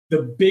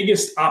the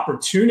biggest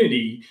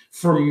opportunity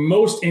for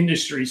most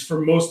industries,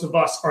 for most of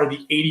us, are the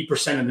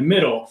 80% in the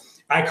middle.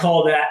 I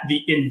call that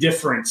the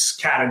indifference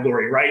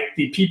category, right?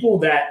 The people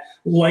that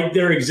like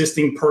their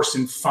existing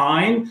person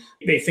fine.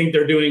 They think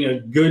they're doing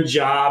a good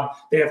job.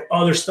 They have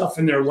other stuff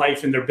in their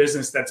life and their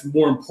business that's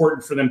more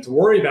important for them to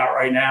worry about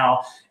right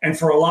now. And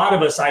for a lot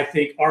of us, I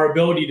think our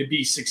ability to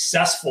be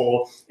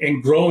successful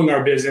in growing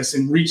our business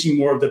and reaching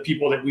more of the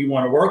people that we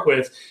want to work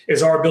with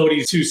is our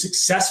ability to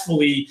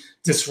successfully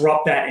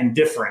disrupt that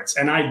indifference.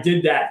 And I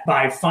did that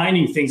by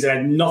finding things that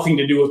had nothing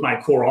to do with my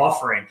core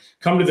offering.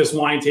 Come to this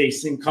wine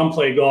tasting, come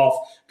play golf,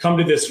 come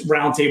to this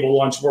roundtable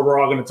lunch where we're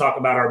all going to talk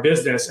about our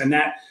business. And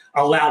that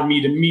allowed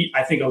me to meet,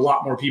 I think, a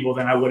lot more people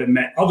than I would have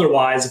met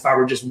otherwise if I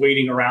were just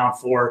waiting around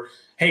for,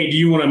 hey, do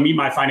you want to meet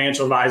my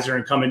financial advisor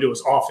and come into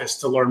his office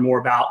to learn more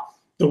about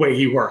the way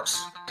he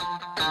works?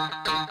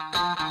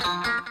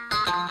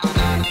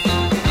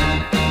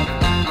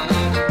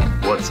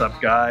 What's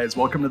up, guys?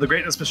 Welcome to The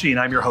Greatness Machine.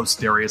 I'm your host,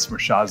 Darius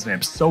Mershaz, and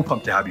I'm so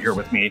pumped to have you here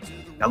with me.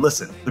 Now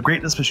listen, The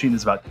Greatness Machine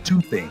is about two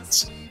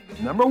things.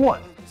 Number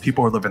one,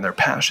 people who are living their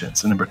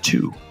passions. And number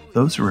two,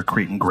 those who are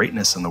creating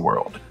greatness in the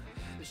world.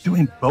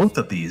 Doing both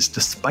of these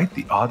despite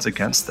the odds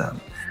against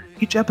them.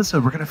 Each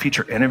episode, we're going to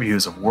feature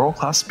interviews of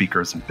world-class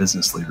speakers and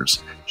business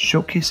leaders,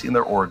 showcasing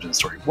their origin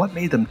story, what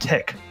made them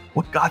tick,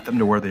 what got them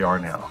to where they are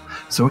now,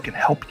 so it can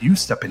help you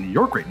step into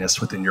your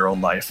greatness within your own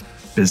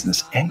life,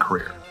 business, and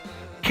career.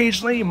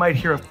 Occasionally, you might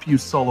hear a few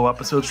solo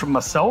episodes from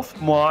myself,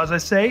 moi, as I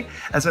say,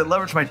 as I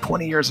leverage my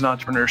 20 years in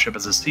entrepreneurship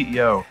as a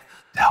CEO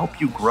to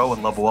help you grow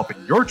and level up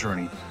in your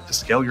journey to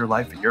scale your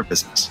life and your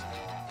business.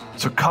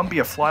 So come be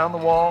a fly on the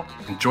wall,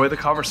 enjoy the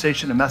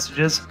conversation and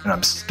messages, and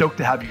I'm stoked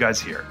to have you guys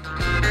here.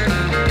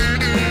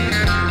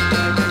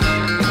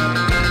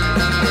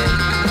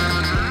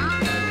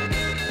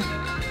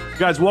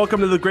 Guys, welcome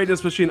to The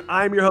Greatness Machine.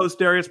 I'm your host,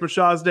 Darius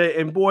Mershaz,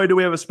 and boy, do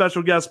we have a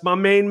special guest. My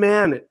main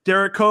man,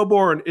 Derek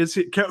Coburn, is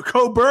in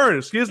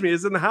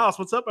the house.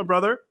 What's up, my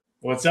brother?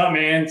 What's up,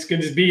 man? It's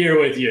good to be here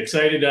with you.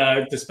 Excited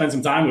to spend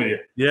some time with you.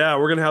 Yeah,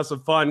 we're going to have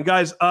some fun.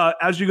 Guys,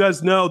 as you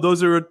guys know,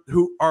 those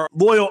who are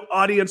loyal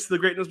audience to The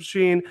Greatness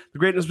Machine, The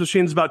Greatness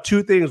Machine is about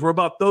two things. We're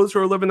about those who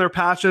are living their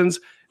passions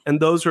and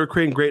those who are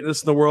creating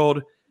greatness in the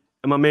world.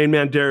 And my main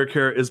man, Derek,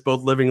 here is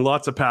both living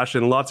lots of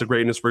passion, lots of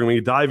greatness. We're going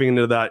to be diving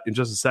into that in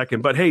just a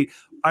second. But hey,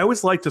 I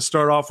always like to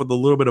start off with a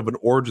little bit of an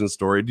origin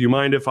story. Do you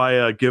mind if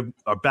I give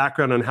a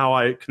background on how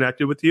I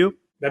connected with you?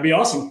 That'd be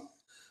awesome.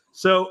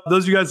 So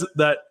those of you guys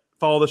that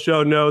follow the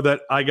show know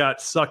that I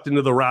got sucked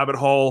into the rabbit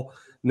hole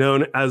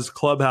known as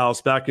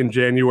Clubhouse back in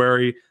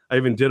January. I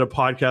even did a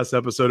podcast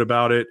episode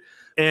about it.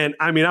 And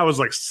I mean, I was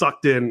like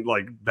sucked in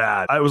like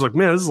bad. I was like,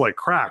 man, this is like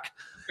crack.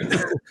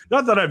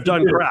 Not that I've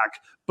done crack,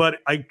 but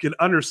I could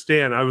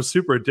understand. I was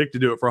super addicted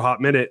to it for a hot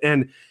minute.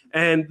 And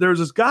there's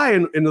this guy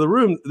in the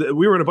room.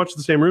 We were in a bunch of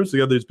the same rooms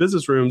together, these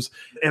business rooms.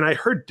 And I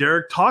heard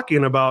Derek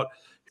talking about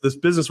this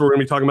business we're going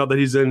to be talking about that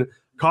he's in,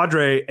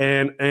 Cadre,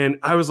 and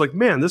I was like,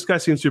 man, this guy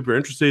seems super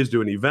interested. He's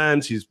doing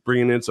events. He's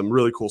bringing in some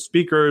really cool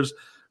speakers.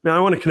 Man, I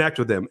want to connect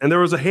with him. And there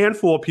was a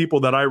handful of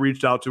people that I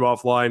reached out to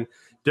offline.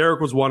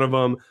 Derek was one of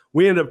them.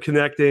 We ended up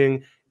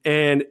connecting,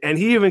 and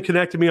he even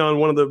connected me on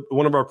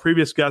one of our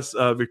previous guests,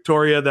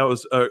 Victoria, that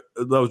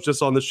was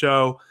just on the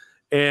show.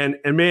 And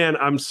man,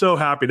 I'm so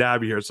happy to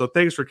have you here. So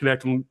thanks for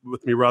connecting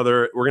with me,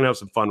 brother. We're gonna have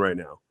some fun right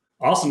now.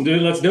 Awesome,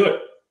 dude. Let's do it.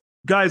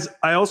 Guys,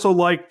 I also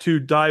like to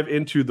dive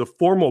into the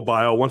formal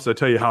bio once I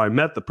tell you how I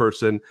met the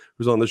person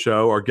who's on the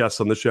show or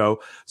guests on the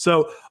show.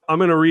 So I'm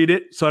going to read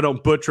it so I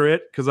don't butcher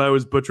it, because I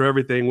always butcher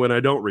everything when I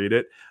don't read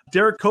it.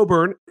 Derek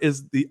Coburn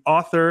is the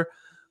author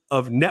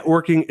of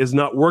Networking is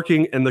Not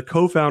Working and the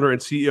co-founder and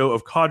CEO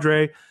of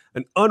Cadre,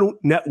 an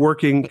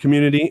unnetworking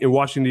community in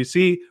Washington,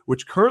 D.C.,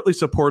 which currently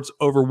supports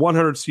over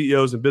 100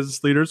 CEOs and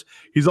business leaders.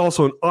 He's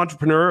also an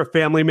entrepreneur, a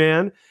family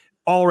man,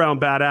 all-around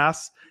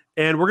badass.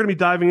 And we're going to be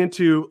diving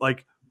into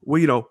like,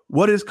 well,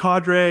 what is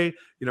Cadre?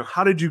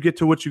 How did you get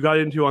to what you got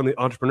into on the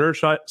entrepreneur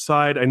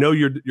side? I know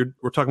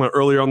we're talking about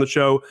earlier on the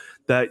show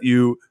that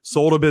you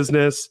sold a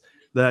business,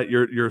 that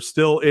you're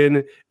still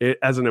in it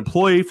as an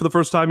employee for the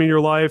first time in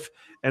your life.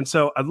 And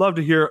so I'd love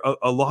to hear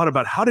a lot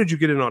about how did you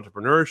get into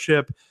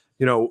entrepreneurship?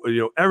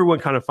 Everyone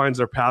kind of finds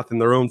their path in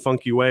their own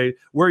funky way.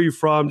 Where are you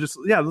from?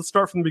 Let's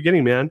start from the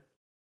beginning, man.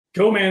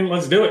 Cool, man.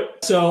 Let's do it.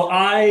 So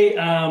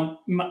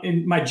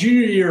in my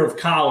junior year of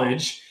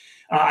college,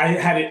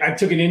 I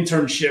took an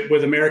internship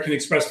with American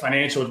Express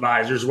Financial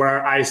Advisors,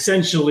 where I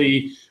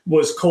essentially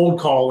was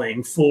cold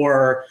calling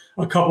for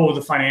a couple of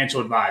the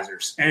financial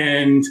advisors.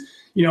 And,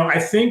 I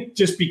think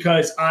just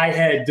because I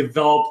had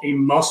developed a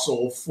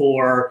muscle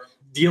for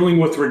dealing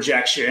with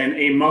rejection,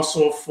 a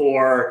muscle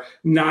for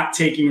not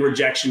taking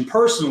rejection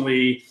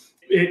personally,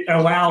 it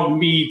allowed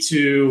me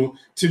to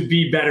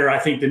be better, I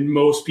think, than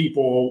most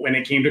people when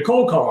it came to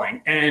cold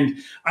calling. And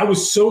I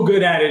was so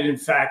good at it, in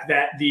fact,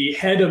 that the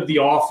head of the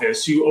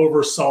office, who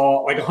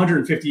oversaw like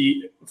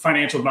 150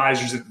 financial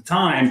advisors at the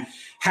time,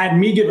 had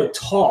me give a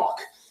talk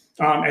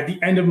at the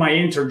end of my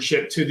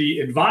internship to the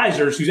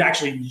advisors whose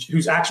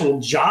actual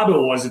job it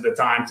was at the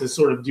time to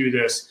sort of do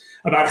this,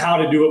 about how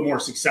to do it more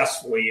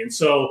successfully. And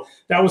so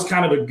that was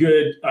kind of a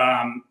good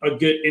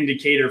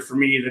indicator for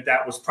me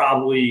that was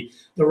probably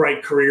the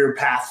right career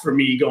path for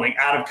me going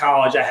out of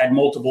college. I had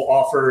multiple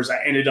offers.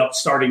 I ended up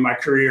starting my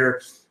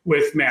career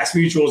with Mass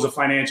Mutual as a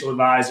financial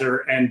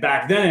advisor. And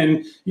back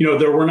then,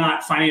 there were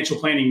not financial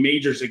planning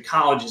majors at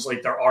colleges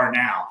like there are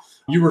now.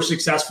 You were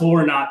successful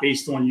or not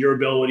based on your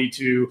ability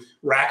to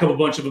rack up a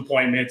bunch of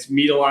appointments,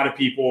 meet a lot of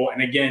people,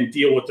 and again,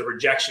 deal with the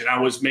rejection. I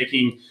was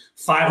making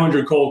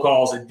 500 cold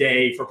calls a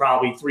day for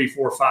probably 3,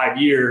 4, 5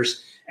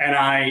 years. And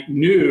I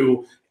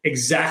knew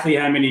exactly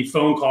how many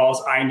phone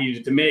calls I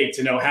needed to make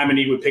to know how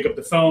many would pick up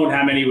the phone,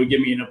 how many would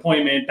give me an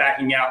appointment,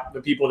 backing out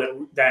the people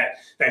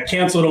that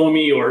canceled on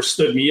me or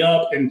stood me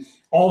up, and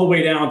all the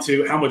way down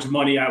to how much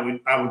money I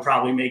would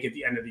probably make at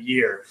the end of the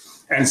year.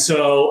 And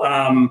so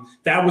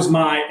that was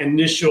my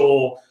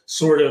initial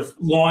sort of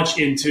launch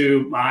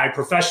into my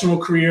professional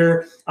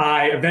career.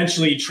 I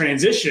eventually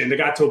transitioned. I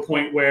got to a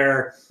point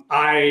where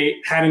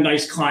I had a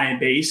nice client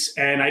base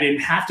and I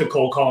didn't have to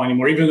cold call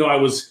anymore. Even though I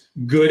was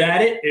good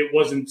at it, it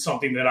wasn't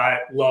something that I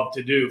loved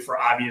to do for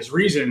obvious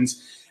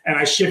reasons. And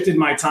I shifted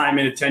my time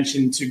and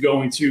attention to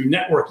going to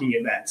networking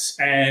events.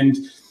 And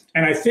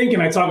I think,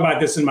 and I talk about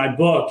this in my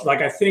book,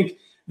 like I think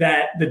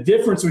that the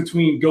difference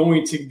between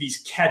going to these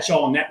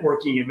catch-all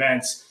networking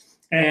events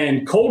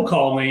and cold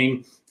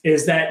calling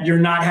is that you're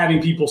not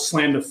having people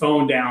slam the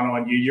phone down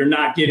on you. You're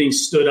not getting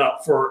stood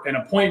up for an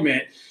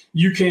appointment.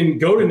 You can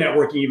go to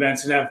networking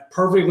events and have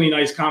perfectly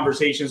nice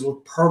conversations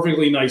with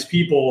perfectly nice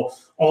people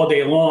all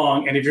day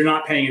long. And if you're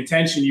not paying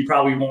attention, you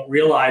probably won't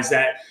realize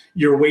that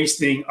you're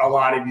wasting a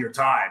lot of your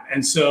time.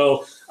 And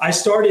so I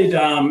started,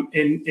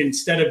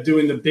 instead of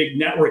doing the big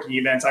networking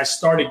events, I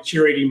started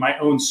curating my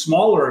own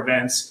smaller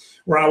events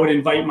where I would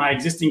invite my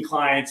existing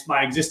clients,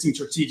 my existing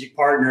strategic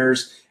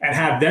partners, and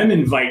have them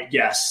invite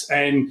guests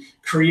and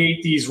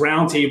create these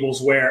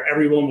roundtables where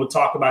everyone would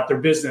talk about their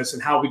business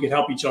and how we could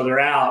help each other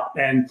out.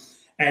 And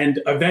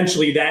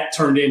eventually that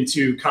turned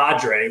into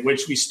Cadre,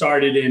 which we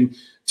started in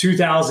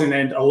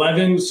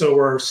 2011. So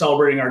we're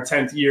celebrating our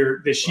 10th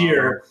year this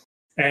year.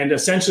 And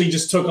essentially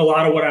just took a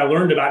lot of what I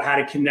learned about how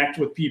to connect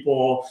with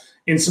people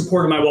in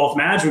support of my wealth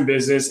management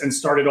business and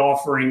started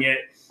offering it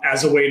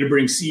as a way to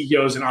bring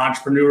CEOs and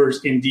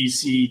entrepreneurs in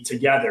DC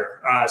together.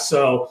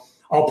 So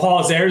I'll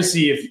pause there to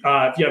see if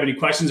you have any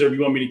questions or if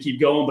you want me to keep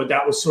going, but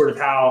that was sort of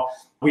how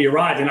we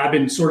arrived. And I've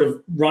been sort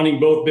of running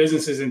both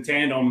businesses in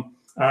tandem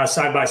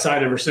side by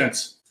side ever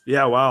since.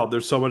 Yeah, wow.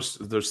 There's so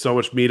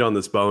much meat on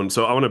this bone.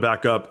 So I want to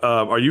back up.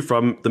 Are you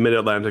from the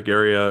Mid-Atlantic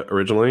area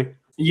originally?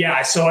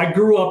 Yeah, so I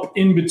grew up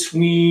in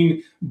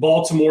between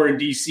Baltimore and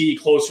DC,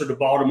 closer to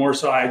Baltimore.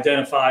 So I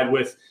identified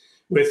with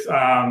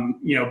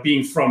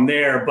being from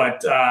there.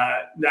 But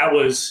that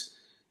was,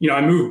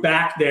 I moved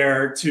back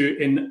there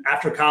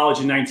after college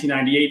in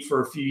 1998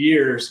 for a few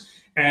years.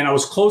 And I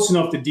was close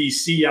enough to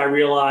DC. I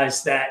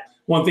realized that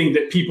one thing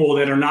that people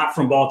that are not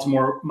from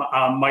Baltimore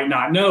might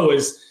not know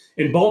is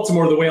in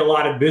Baltimore, the way a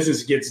lot of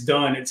business gets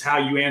done, it's how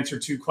you answer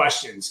two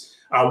questions.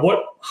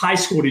 What high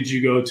school did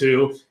you go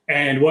to?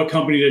 And what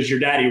company does your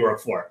daddy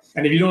work for?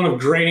 And if you don't have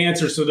great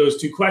answers to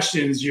those two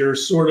questions, you're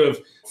sort of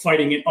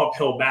fighting an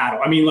uphill battle.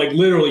 I mean, like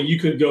literally you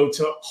could go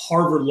to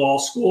Harvard Law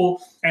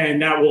School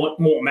and that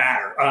won't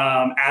matter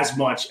as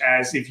much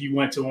as if you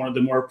went to one of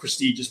the more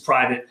prestigious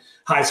private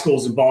high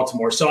schools in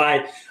Baltimore. So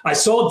I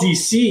saw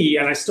DC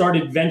and I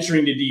started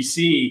venturing to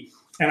DC,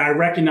 and I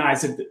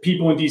recognized that the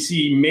people in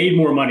DC made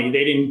more money.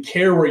 They didn't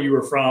care where you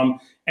were from.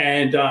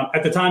 And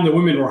at the time, the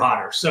women were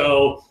hotter.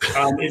 So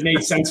it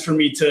made sense for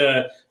me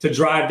to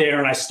drive there.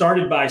 And I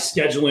started by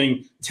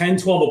scheduling 10,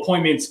 12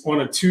 appointments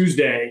on a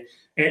Tuesday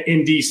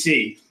in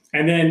DC.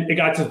 And then it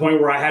got to the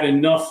point where I had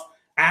enough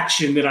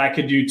action that I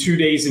could do 2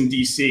 days in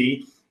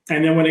DC.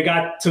 And then when it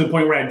got to the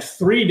point where I had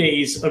 3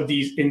 days in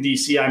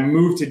DC, I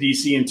moved to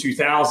DC in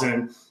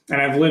 2000.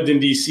 And I've lived in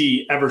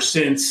DC ever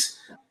since.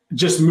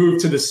 Just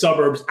moved to the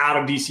suburbs out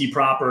of DC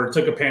proper. It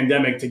took a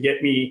pandemic to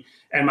get me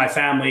and my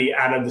family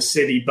out of the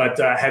city, but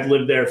had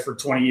lived there for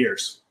 20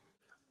 years.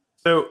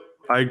 So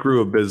I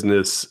grew a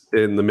business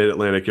in the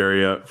Mid-Atlantic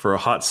area for a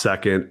hot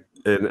second,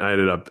 and I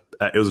ended up,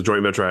 it was a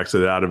joint venture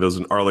accident out of, it was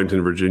in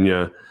Arlington,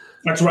 Virginia.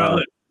 That's where I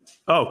live.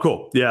 Oh,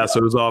 cool. Yeah. So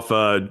it was off,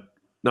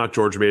 not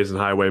George Mason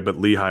Highway, but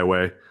Lee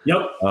Highway.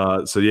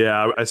 Yep. So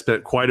yeah, I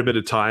spent quite a bit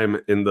of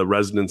time in the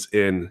Residence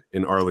Inn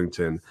in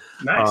Arlington.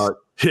 Nice.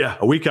 Yeah,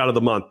 a week out of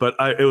the month. But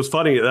it was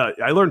funny.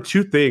 I learned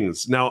two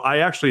things. Now, I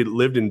actually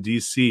lived in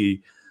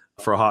D.C.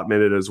 for a hot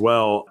minute as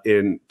well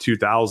in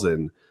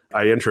 2000.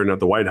 I interned at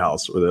the White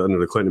House under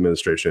the Clinton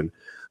administration.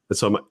 And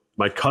so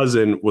my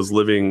cousin was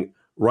living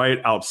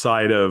right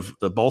outside of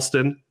the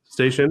Ballston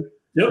station.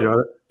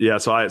 Yep. Yeah,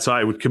 so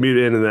I would commute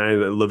in and then I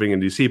ended up living in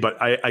D.C. But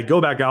I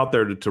go back out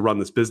there to run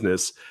this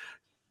business.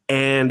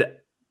 And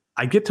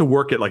I get to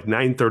work at like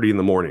 9:30 in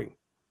the morning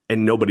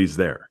and nobody's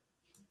there.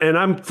 And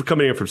I'm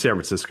coming in from San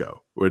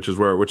Francisco, which is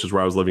where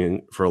I was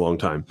living for a long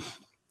time.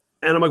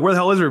 And I'm like, where the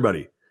hell is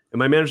everybody? And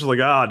my manager's like,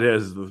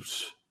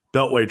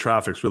 Beltway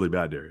traffic's really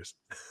bad, Darius.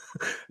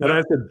 And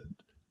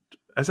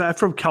I said, I'm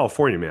from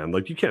California, man.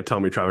 Like, you can't tell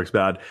me traffic's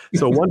bad.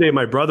 So one day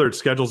my brother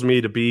schedules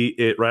me to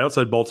be right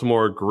outside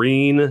Baltimore,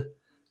 Green.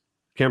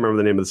 Can't remember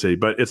the name of the city,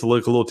 but it's a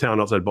little town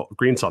outside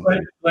Green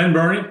something. Glen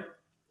Burnie?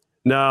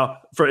 No,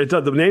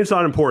 the name's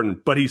not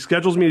important, but he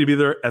schedules me to be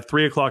there at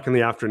 3:00 in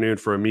the afternoon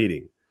for a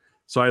meeting.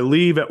 So I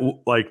leave at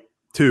like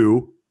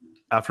 2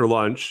 after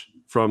lunch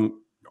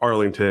from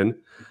Arlington.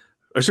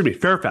 Excuse me,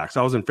 Fairfax.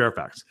 I was in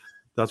Fairfax.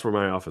 That's where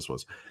my office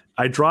was.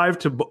 I drive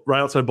to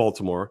right outside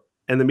Baltimore.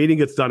 And the meeting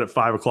gets done at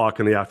 5:00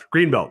 in the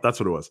afternoon. Greenbelt, that's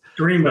what it was.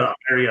 Greenbelt,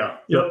 there you go.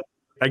 Yep.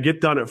 I get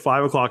done at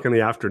 5:00 in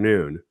the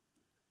afternoon,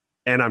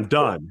 and I'm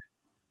done.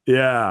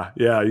 Yeah,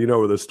 you know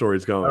where this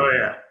story's going. Oh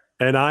yeah.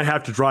 And I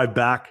have to drive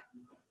back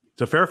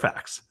to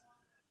Fairfax,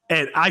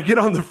 and I get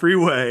on the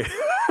freeway,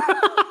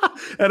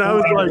 and I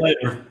was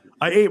like,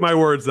 I ate my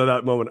words at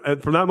that moment.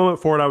 And from that moment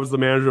forward, I was the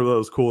manager that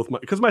was cool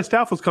with because my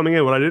staff was coming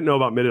in. What I didn't know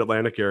about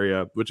Mid-Atlantic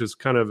area, which is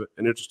kind of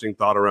an interesting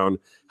thought around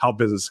how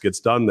business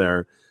gets done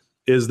there,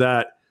 is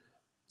that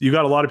you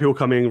got a lot of people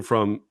coming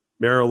from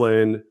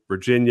Maryland,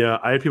 Virginia.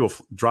 I had people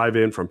drive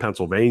in from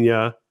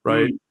Pennsylvania,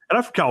 right? Mm-hmm. And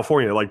I'm from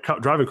California. Like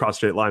driving across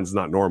state lines is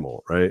not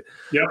normal, right?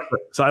 Yeah.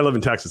 So I live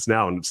in Texas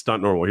now, and it's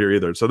not normal here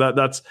either. So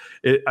that's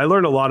it. I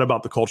learned a lot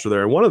about the culture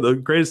there. And one of the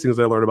greatest things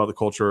I learned about the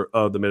culture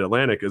of the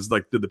Mid-Atlantic is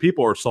like the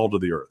people are salt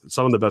of the earth.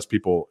 Some of the best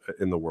people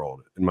in the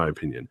world, in my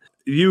opinion.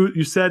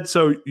 You said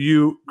so.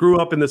 You grew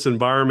up in this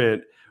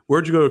environment.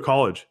 Where'd you go to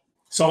college?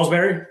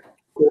 Salisbury,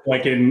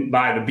 like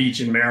by the beach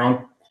in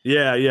Maryland.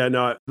 Yeah,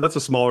 no, that's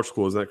a smaller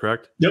school, isn't that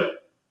correct? Yep.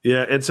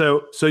 Yeah, and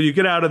so you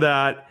get out of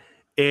that,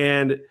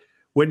 and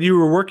when you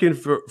were working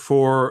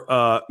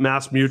for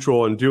Mass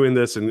Mutual and doing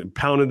this and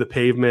pounding the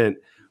pavement,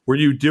 were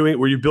you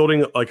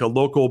building like a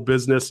local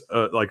business?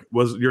 Like,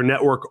 was your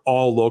network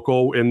all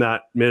local in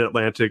that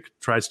Mid-Atlantic,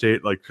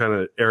 tri-state like kind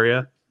of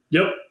area?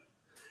 Yep.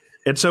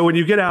 And so when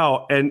you get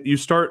out and you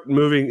start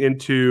moving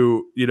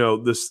into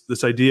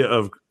this idea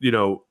of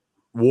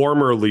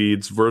warmer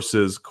leads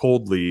versus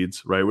cold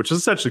leads, right? Which is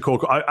essentially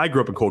cold. I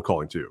grew up in cold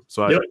calling too.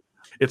 So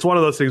it's one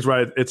of those things,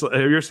 right? Have you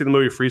ever seen the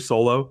movie Free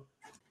Solo?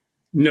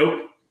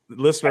 Nope.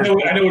 Listeners,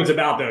 I know what it's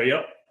about though.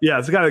 Yep. Yeah,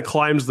 it's the guy that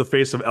climbs the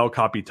face of El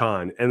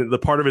Capitan, and the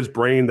part of his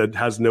brain that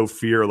has no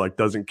fear, like,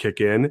 doesn't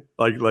kick in,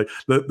 like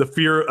the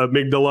fear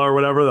amygdala or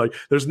whatever. Like,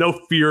 there's no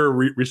fear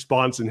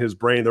response in his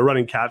brain. They're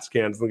running CAT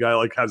scans, and the guy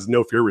like has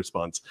no fear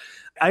response.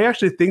 I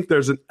actually think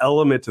there's an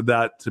element to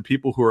that to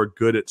people who are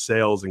good at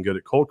sales and good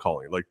at cold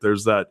calling. Like,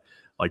 there's that,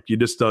 like, you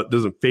just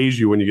doesn't phase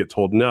you when you get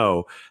told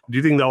no. Do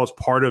you think that was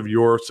part of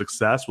your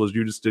success? Was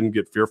you just didn't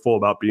get fearful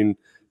about being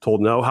told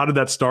no? How did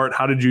that start?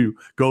 How did you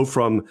go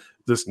from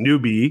this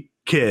newbie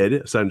kid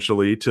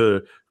essentially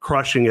to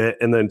crushing it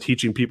and then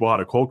teaching people how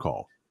to cold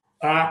call?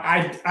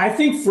 I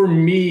think for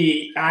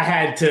me, I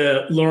had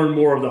to learn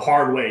more of the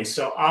hard way.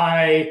 So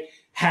I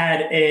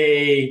had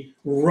a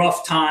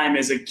rough time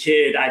as a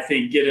kid, I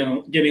think,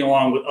 getting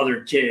along with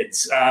other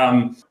kids.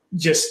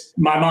 Just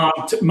my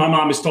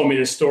mom has told me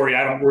this story.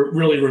 I don't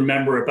really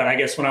remember it, but I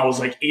guess when I was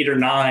like 8 or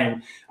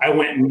 9, I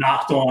went and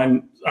knocked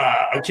on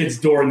a kid's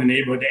door in the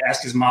neighborhood to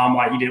ask his mom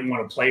why he didn't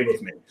want to play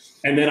with me.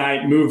 And then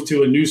I moved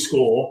to a new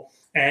school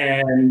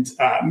and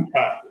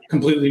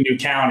completely new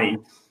county,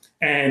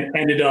 and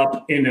ended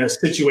up in a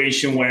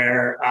situation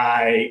where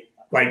I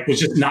was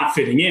just not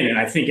fitting in. And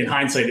I think in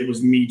hindsight, it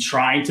was me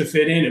trying to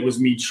fit in. It was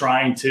me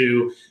trying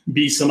to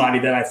be somebody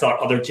that I thought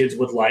other kids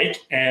would like.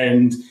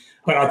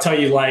 But I'll tell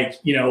you,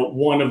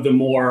 one of the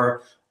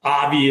more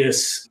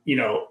obvious,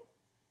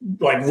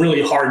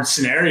 really hard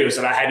scenarios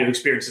that I had to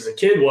experience as a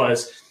kid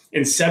was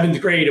in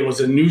 7th grade. It was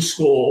a new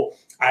school.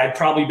 I had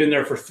probably been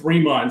there for 3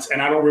 months,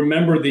 and I don't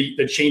remember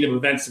the chain of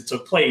events that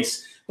took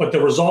place. But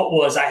the result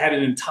was I had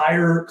an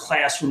entire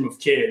classroom of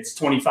kids,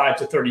 25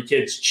 to 30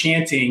 kids,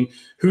 chanting,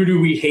 "Who do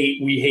we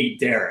hate? We hate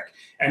Derek."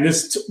 And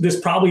this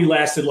probably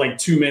lasted like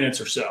 2 minutes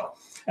or so.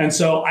 And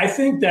so I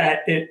think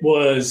that it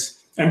was.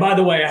 And by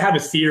the way, I have a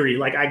theory.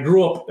 Like, I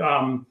grew up,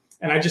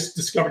 and I just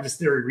discovered this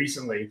theory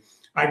recently.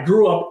 I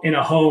grew up in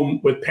a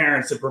home with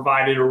parents that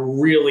provided a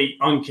really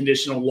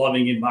unconditional,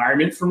 loving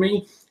environment for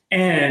me.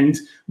 And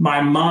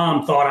my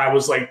mom thought I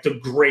was like the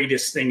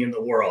greatest thing in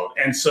the world.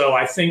 And so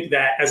I think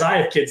that as I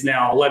have kids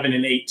now, 11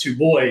 and 8, 2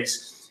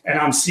 boys, and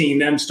I'm seeing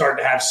them start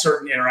to have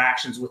certain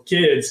interactions with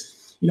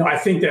kids, I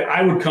think that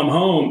I would come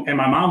home and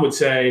my mom would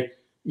say,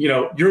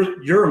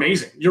 you're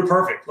amazing. You're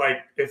perfect.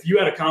 Like, if you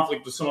had a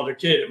conflict with some other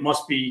kid, it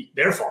must be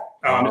their fault.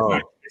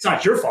 It's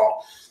not your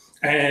fault.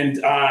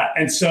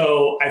 And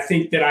so I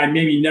think that I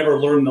maybe never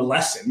learned the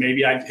lesson.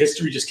 Maybe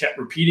history just kept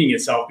repeating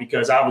itself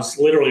because I was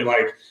literally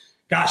like,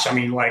 gosh, I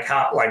mean,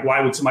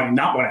 why would somebody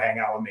not want to hang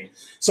out with me?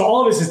 So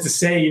all of this is to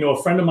say, a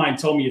friend of mine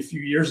told me a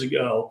few years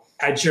ago,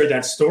 I'd shared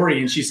that story,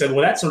 and she said,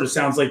 well, that sort of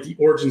sounds like the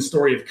origin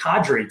story of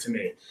Cadre to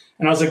me.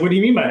 And I was like, what do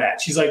you mean by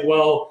that? She's like,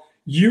 well,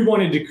 you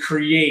wanted to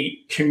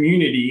create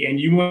community, and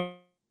you want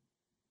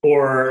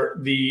or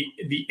the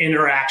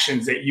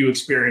interactions that you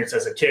experienced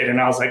as a kid. And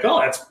I was like, oh,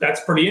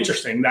 that's pretty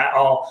interesting. That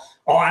I'll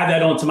add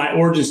that onto my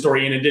origin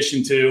story, in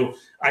addition to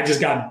I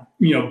just got,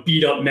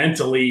 beat up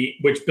mentally,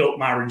 which built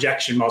my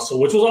rejection muscle,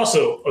 which was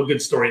also a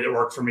good story that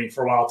worked for me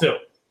for a while too.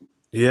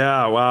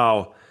 Yeah.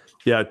 Wow.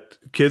 Yeah.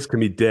 Kids can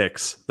be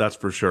dicks. That's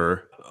for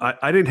sure.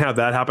 I didn't have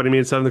that happen to me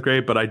in 7th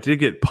grade, but I did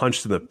get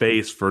punched in the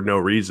face for no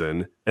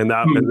reason. And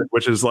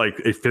which is like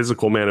a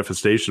physical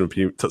manifestation of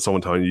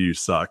someone telling you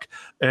suck.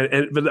 But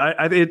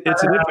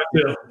it's an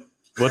too.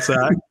 What's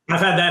that? I've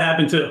had that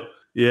happen too.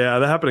 Yeah,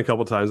 that happened a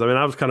couple of times. I mean,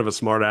 I was kind of a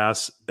smart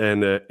ass,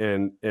 and I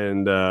don't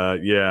think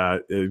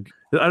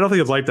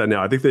it's like that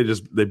now. I think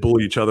they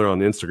bully each other on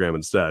Instagram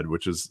instead,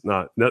 which is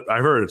not. I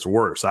heard it's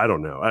worse. I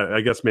don't know.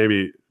 I guess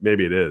maybe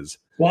it is.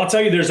 Well, I'll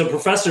tell you, there's a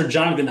professor,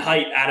 Jonathan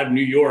Haidt, out of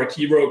New York.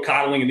 He wrote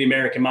Coddling of the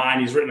American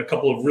Mind. He's written a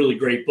couple of really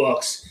great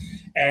books.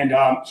 And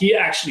he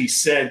actually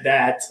said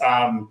that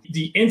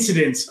the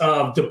incidence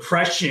of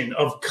depression,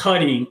 of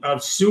cutting,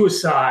 of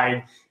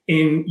suicide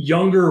in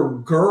younger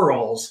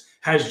girls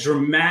has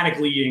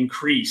dramatically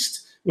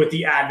increased with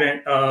the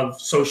advent of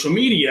social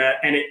media.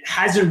 And it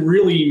hasn't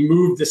really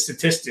moved the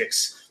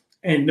statistics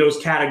in those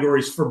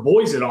categories for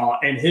boys at all.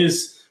 And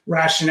his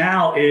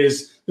rationale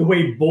is the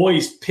way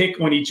boys pick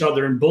on each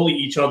other and bully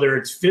each other,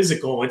 it's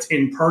physical, it's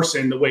in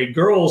person. The way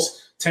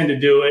girls tend to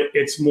do it,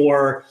 it's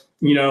more,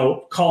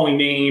 calling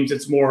names,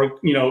 it's more,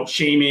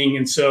 shaming.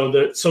 And so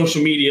the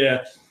social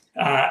media,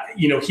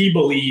 he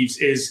believes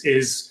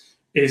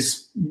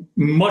is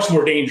much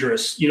more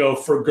dangerous,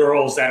 for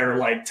girls that are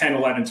like 10,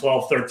 11,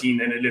 12, 13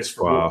 than it is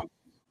for boys.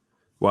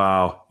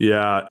 Wow.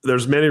 Yeah.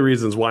 There's many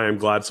reasons why I'm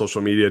glad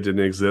social media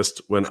didn't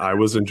exist when I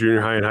was in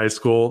junior high and high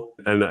school.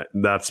 And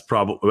that's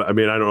probably, I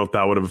don't know if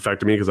that would have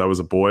affected me because I was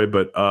a boy,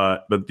 but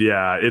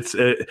yeah,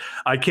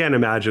 I can't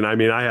imagine. I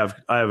mean, I have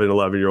an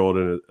 11-year-old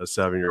and a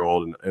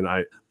 7-year-old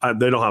and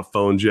they don't have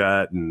phones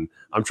yet. And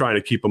I'm trying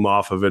to keep them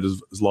off of it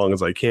as long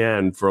as I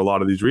can for a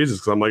lot of these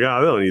reasons. Cause I'm like, they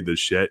don't need this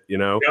shit.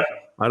 Yeah.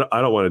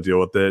 I don't want to deal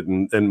with it.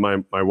 And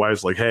my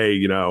wife's like, hey,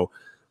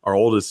 our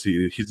oldest,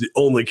 he's the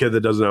only kid that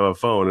doesn't have a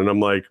phone. And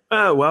I'm like,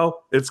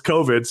 well, it's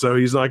COVID, so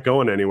he's not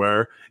going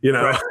anywhere.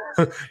 Right.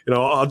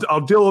 I'll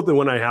deal with it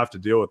when I have to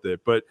deal with it.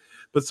 But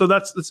so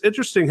it's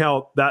interesting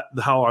how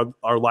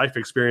our life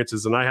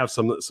experiences, and I have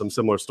some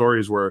similar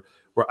stories where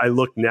I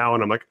look now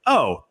and I'm like,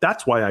 oh,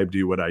 that's why I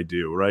do what I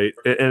do, right?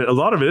 And a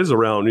lot of it is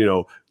around,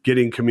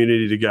 getting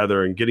community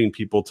together and getting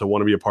people to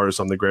want to be a part of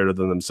something greater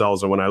than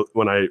themselves. And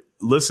when I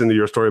listened to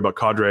your story about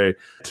Cadre,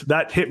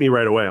 that hit me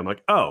right away. I'm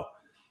like, oh,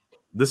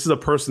 this is a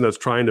person that's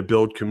trying to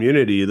build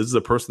community. This is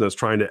a person that's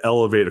trying to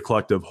elevate a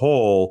collective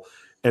whole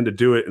and to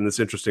do it in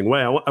this interesting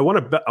way. I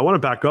want to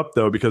back up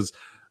though, because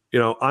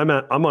I'm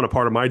on a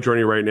part of my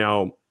journey right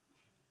now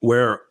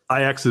where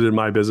I exited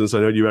my business.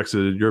 I know you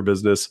exited your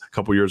business a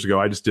couple years ago.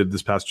 I just did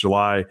this past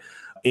July,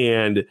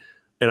 and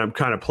I'm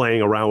kind of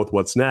playing around with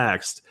what's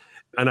next.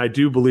 And I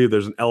do believe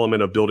there's an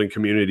element of building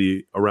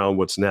community around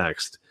what's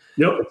next.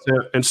 Yep.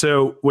 And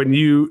so when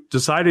you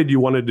decided you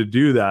wanted to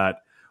do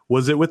that,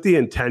 was it with the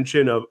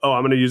intention of,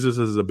 I'm going to use this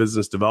as a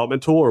business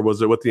development tool, or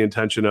was it with the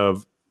intention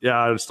of,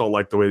 I just don't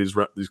like the way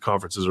these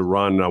conferences are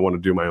run and I want to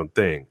do my own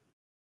thing?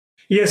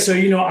 Yeah, so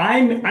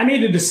I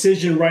made a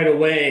decision right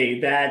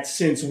away that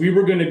since we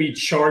were going to be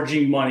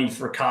charging money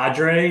for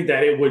Cadre,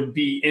 that it would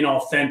be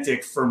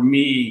inauthentic for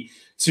me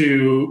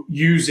to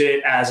use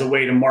it as a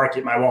way to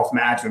market my wealth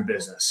management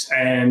business.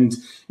 And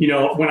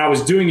when I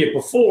was doing it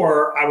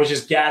before, I was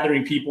just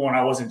gathering people and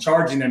I wasn't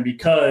charging them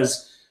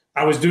because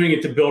I was doing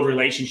it to build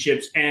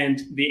relationships,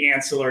 and the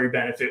ancillary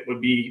benefit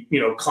would be,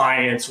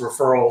 clients,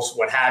 referrals,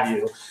 what have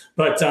you.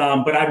 But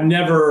I've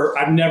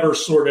never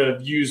sort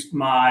of used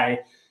my,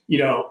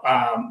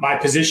 my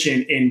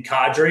position in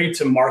Cadre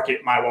to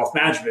market my wealth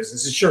management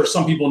business. And sure,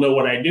 some people know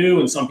what I do,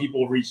 and some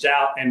people have reached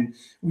out and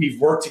we've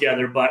worked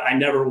together. But I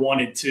never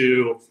wanted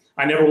to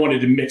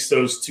mix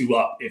those two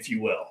up, if you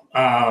will.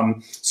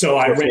 So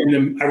I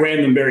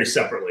ran them very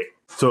separately.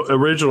 So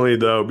originally,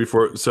 though,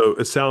 so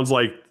it sounds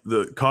like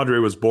the Cadre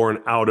was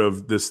born out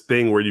of this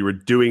thing where you were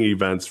doing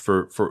events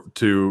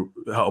to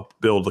help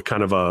build a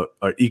kind of a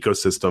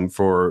ecosystem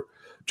for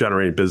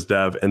generating biz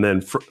dev, and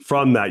then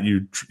from that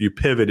you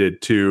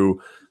pivoted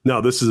to, no,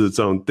 this is its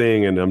own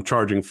thing, and I'm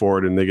charging for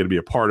it, and they're going to be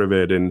a part of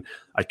it, and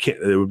I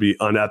can't. It would be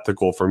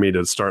unethical for me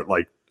to start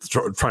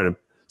trying to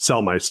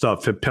sell my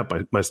stuff, pimp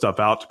my stuff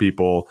out to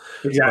people.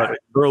 Exactly.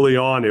 But early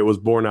on, it was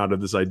born out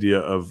of this idea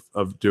of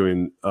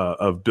building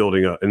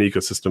an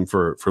ecosystem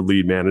for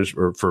lead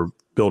management or for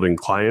building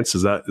clients.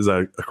 Is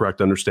that a correct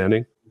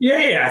understanding?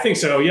 Yeah, I think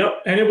so.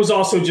 Yep. And it was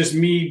also just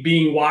me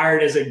being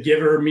wired as a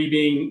giver, me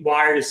being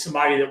wired as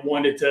somebody that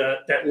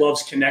that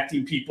loves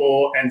connecting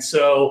people. And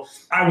so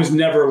I was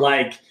never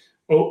like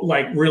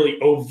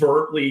really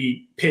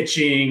overtly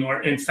pitching,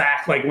 or in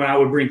fact, like when I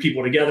would bring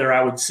people together,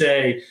 I would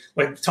say,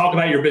 like, talk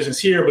about your business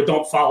here, but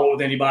don't follow it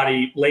with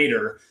anybody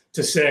later,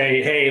 to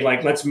say, hey,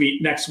 like, let's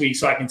meet next week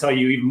so I can tell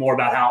you even more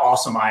about how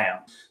awesome I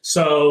am.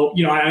 So,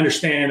 I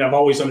understand, I've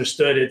always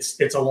understood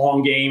it's a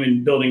long game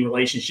in building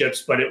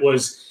relationships, but it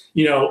was,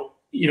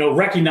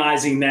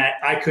 recognizing that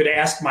I could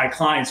ask my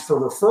clients for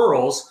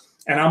referrals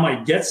and I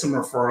might get some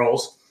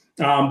referrals.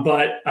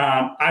 But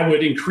I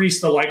would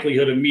increase the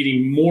likelihood of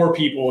meeting more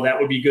people that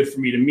would be good for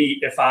me to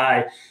meet if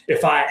I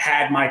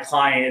had my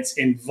clients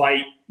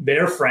invite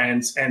their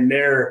friends and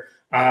their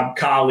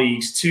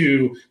colleagues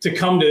to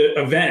come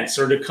to events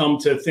or to come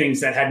to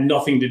things that had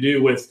nothing to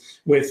do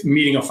with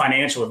meeting a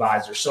financial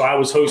advisor. So I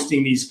was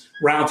hosting these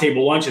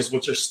roundtable lunches,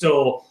 which are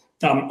still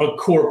a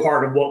core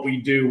part of what we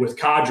do with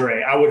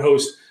Cadre. I would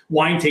host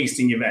wine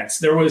tasting events.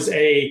 There was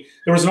an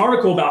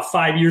article about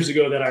 5 years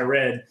ago that I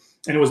read,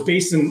 and it was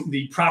based in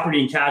the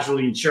property and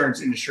casualty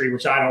insurance industry,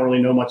 which I don't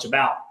really know much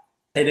about.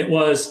 And it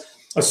was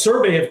a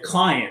survey of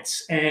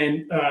clients,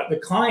 and the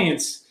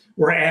clients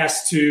were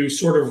asked to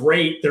sort of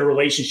rate their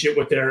relationship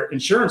with their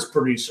insurance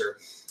producer.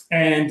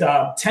 And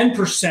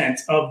 10%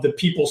 of the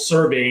people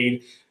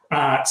surveyed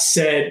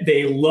said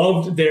they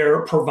loved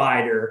their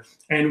provider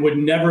and would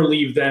never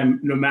leave them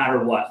no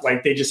matter what.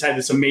 Like they just had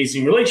this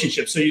amazing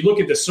relationship. So you look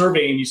at the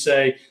survey and you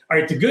say, all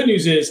right, the good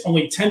news is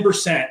only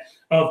 10%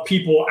 of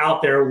people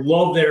out there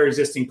love their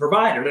existing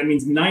provider. That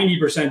means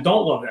 90%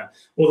 don't love them.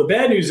 Well, the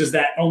bad news is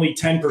that only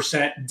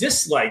 10%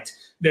 disliked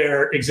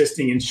their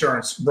existing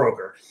insurance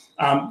broker.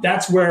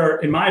 That's where,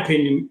 in my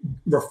opinion,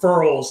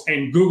 referrals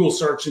and Google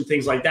search and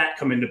things like that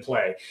come into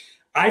play.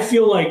 I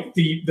feel like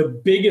the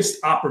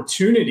biggest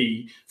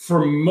opportunity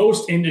for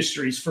most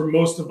industries, for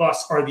most of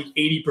us, are the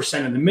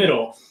 80% in the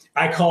middle.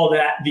 I call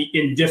that the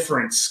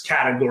indifference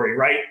category,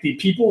 right? The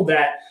people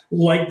that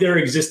like their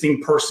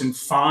existing person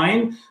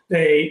fine.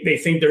 They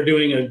think they're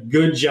doing a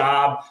good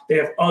job. They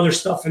have other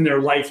stuff in their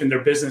life and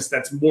their business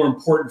that's more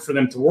important for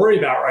them to worry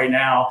about right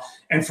now.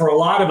 And for a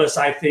lot of us,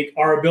 I think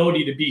our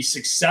ability to be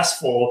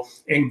successful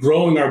in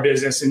growing our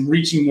business and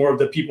reaching more of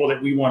the people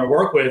that we want to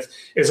work with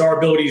is our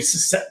ability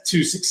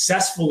to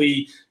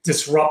successfully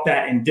disrupt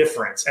that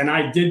indifference. And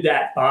I did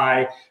that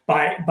by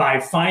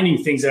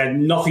finding things that had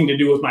nothing to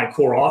do with my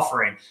core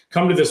offering.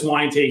 Come to this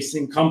wine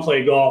tasting, come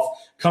play golf,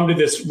 come to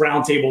this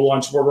roundtable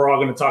lunch where we're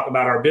all going to talk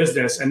about our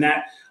business. And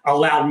that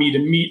allowed me to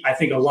meet, I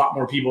think, a lot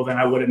more people than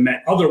I would have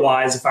met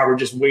otherwise if I were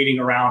just waiting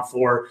around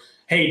for,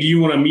 hey, do you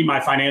want to meet my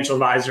financial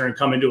advisor and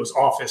come into his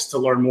office to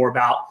learn more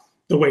about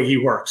the way he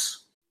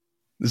works?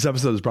 This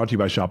episode is brought to you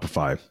by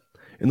Shopify.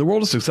 In the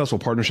world of successful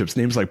partnerships,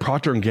 names like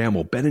Procter &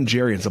 Gamble, Ben &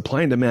 Jerry, and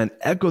Supply and Demand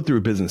echo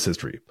through business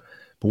history.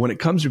 But when it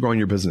comes to growing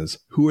your business,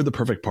 who are the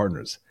perfect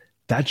partners?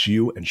 That's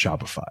you and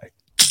Shopify.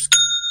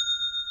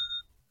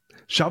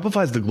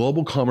 Shopify is the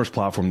global commerce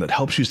platform that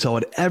helps you sell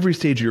at every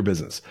stage of your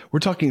business. We're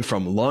talking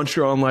from launch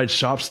your online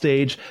shop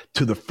stage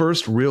to the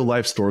first real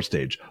life store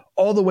stage,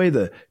 all the way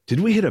to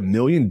did we hit $1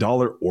 million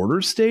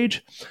order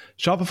stage?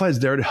 Shopify is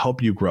there to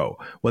help you grow.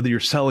 Whether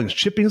you're selling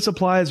shipping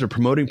supplies or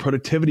promoting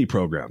productivity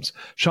programs,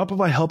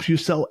 Shopify helps you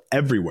sell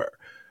everywhere.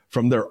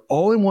 From their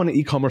all-in-one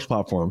e-commerce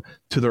platform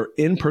to their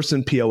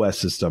in-person POS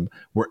system,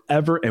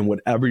 wherever and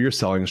whatever you're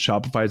selling,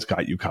 Shopify's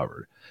got you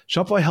covered.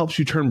 Shopify helps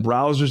you turn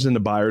browsers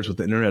into buyers with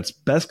the internet's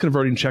best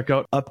converting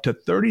checkout, up to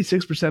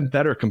 36%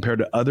 better compared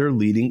to other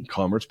leading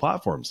commerce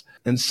platforms.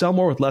 And sell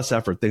more with less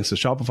effort thanks to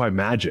Shopify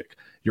Magic,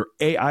 your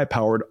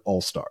AI-powered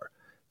all-star.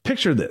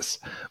 Picture this,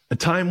 a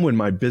time when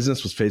my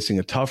business was facing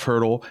a tough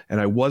hurdle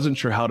and I wasn't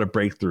sure how to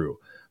break through.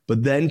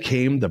 But then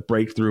came the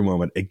breakthrough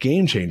moment, a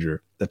game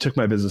changer that took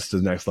my business to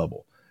the next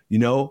level. You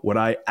know, what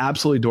I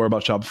absolutely adore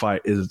about Shopify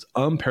is its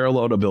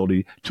unparalleled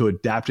ability to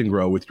adapt and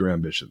grow with your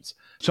ambitions.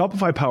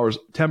 Shopify powers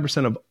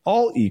 10% of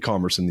all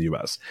e-commerce in the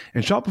US,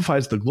 and Shopify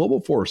is the global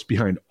force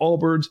behind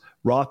Allbirds,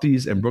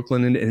 Rothy's, and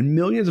Brooklinen, and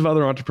millions of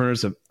other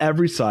entrepreneurs of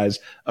every size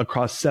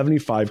across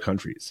 75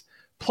 countries.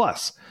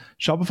 Plus,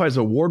 Shopify's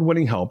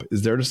award-winning help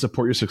is there to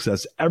support your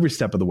success every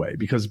step of the way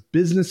because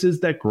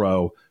businesses that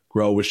grow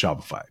with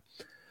Shopify.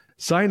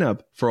 Sign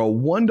up for a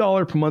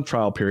 $1 per month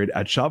trial period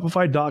at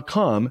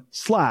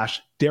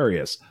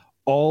shopify.com/Darius,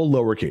 all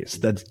lowercase.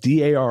 That's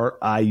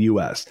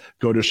DARIUS.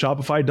 Go to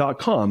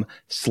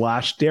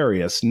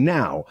shopify.com/Darius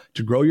now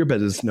to grow your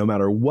business no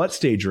matter what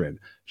stage you're in.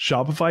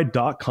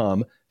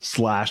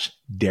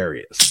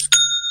 Shopify.com/Darius.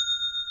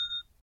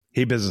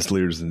 Hey, business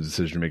leaders and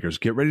decision makers,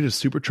 get ready to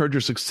supercharge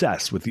your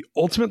success with the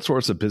ultimate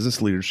source of business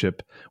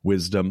leadership,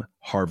 wisdom,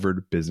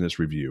 Harvard Business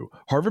Review.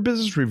 Harvard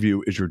Business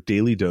Review is your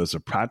daily dose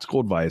of practical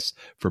advice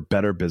for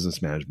better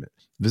business management.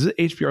 Visit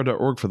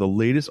hbr.org for the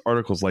latest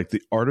articles like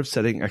The Art of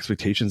Setting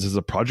Expectations as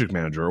a Project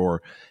Manager,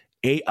 or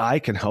AI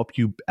can help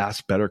you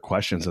ask better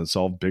questions and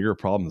solve bigger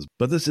problems.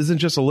 But this isn't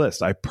just a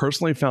list. I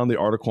personally found the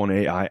article on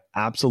AI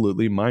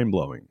absolutely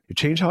mind-blowing. It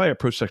changed how I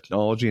approach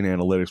technology and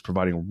analytics,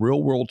 providing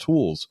real-world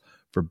tools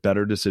for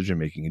better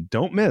decision-making. And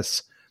don't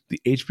miss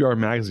the HBR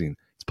magazine.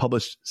 It's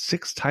published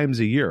 6 times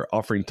a year,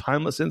 offering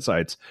timeless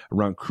insights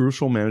around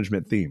crucial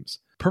management themes.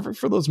 Perfect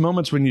for those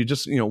moments when you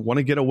just want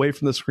to get away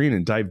from the screen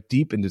and dive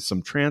deep into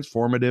some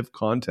transformative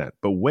content.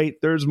 But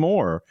wait, there's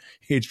more.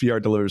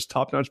 HBR delivers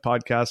top-notch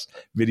podcasts,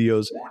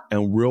 videos,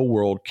 and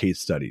real-world case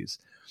studies.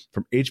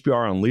 From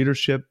HBR on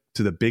leadership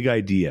to the big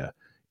idea,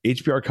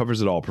 HBR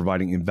covers it all,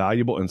 providing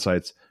invaluable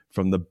insights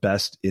from the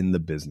best in the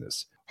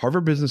business.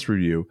 Harvard Business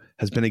Review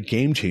has been a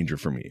game changer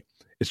for me.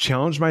 It's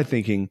challenged my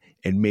thinking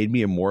and made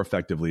me a more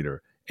effective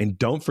leader. And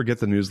don't forget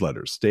the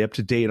newsletters. Stay up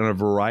to date on a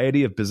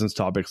variety of business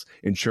topics,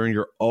 ensuring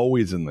you're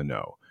always in the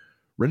know.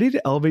 Ready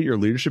to elevate your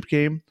leadership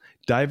game?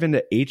 Dive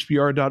into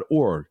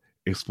hbr.org,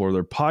 explore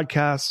their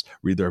podcasts,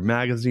 read their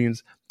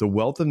magazines. The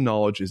wealth of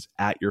knowledge is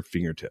at your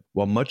fingertip.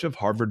 While much of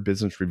Harvard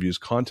Business Review's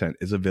content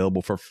is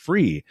available for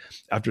free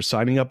after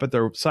signing up at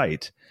their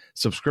site,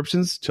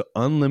 subscriptions to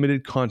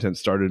unlimited content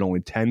start at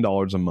only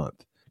 $10 a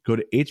month. Go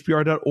to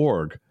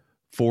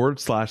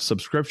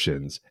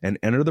hbr.org/subscriptions and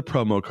enter the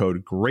promo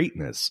code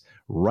GREATNESS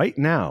right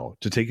now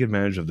to take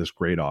advantage of this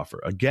great offer.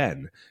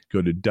 Again,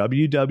 go to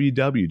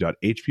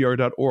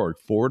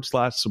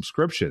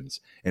www.hbr.org/subscriptions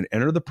and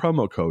enter the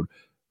promo code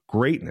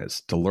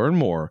GREATNESS to learn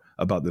more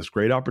about this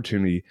great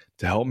opportunity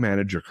to help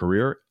manage your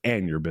career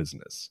and your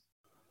business.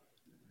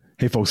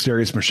 Hey folks,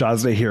 Darius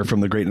Mershazadeh here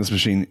from The Greatness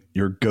Machine,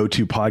 your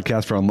go-to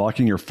podcast for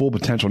unlocking your full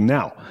potential.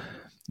 Now,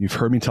 you've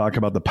heard me talk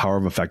about the power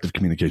of effective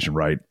communication,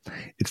 right?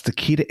 It's the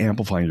key to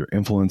amplifying your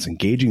influence,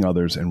 engaging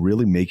others, and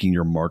really making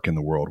your mark in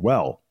the world.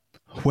 Well,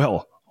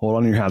 hold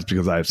on to your hats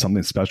because I have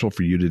something special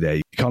for you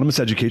today. Economist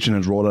Education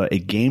has rolled out a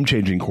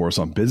game-changing course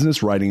on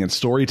business writing and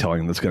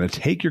storytelling that's going to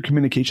take your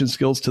communication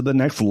skills to the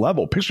next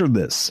level. Picture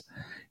this.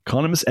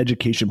 Economist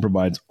Education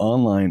provides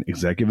online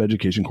executive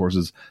education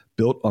courses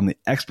built on the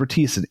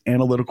expertise and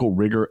analytical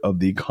rigor of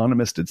The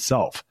Economist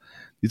itself.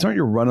 These aren't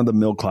your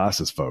run-of-the-mill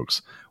classes,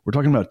 folks. We're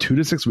talking about 2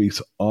 to 6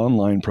 weeks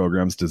online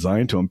programs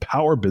designed to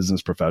empower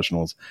business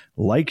professionals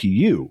like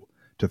you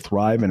to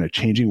thrive in a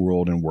changing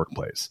world and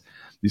workplace.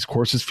 These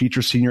courses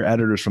feature senior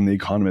editors from The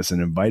Economist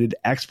and invited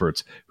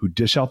experts who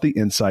dish out the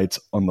insights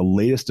on the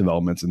latest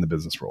developments in the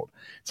business world.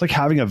 It's like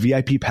having a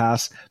VIP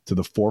pass to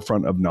the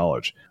forefront of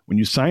knowledge. When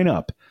you sign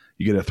up,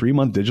 you get a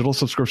 3-month digital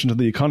subscription to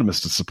The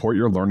Economist to support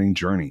your learning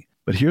journey.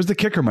 But here's the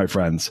kicker, my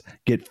friends.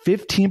 Get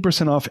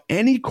 15% off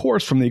any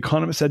course from The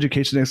Economist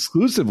Education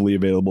exclusively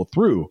available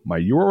through my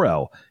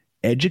URL,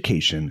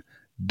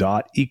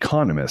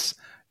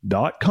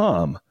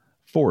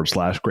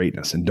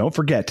 education.economist.com/greatness. And don't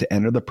forget to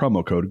enter the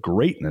promo code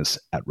GREATNESS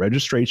at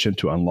registration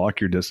to unlock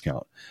your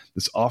discount.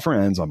 This offer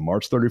ends on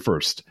March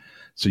 31st,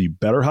 so you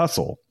better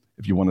hustle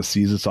if you want to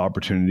seize this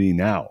opportunity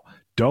now.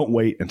 Don't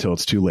wait until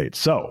it's too late.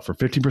 So for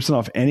 15%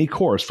 off any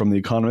course from The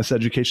Economist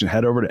Education,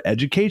 head over to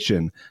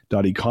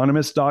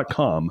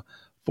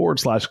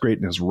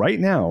education.economist.com/greatness right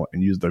now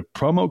and use the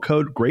promo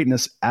code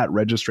GREATNESS at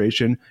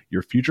registration.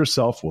 Your future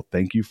self will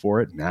thank you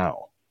for it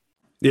now.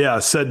 Yeah,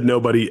 said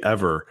nobody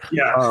ever.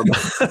 Yeah.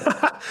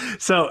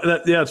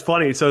 It's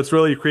funny. So it's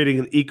really creating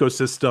an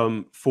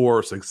ecosystem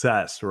for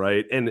success,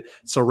 right? And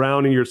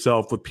surrounding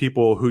yourself with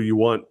people who you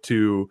want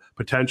to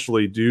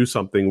potentially do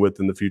something with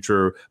in the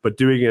future, but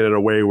doing it in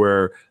a way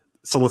where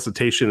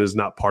solicitation is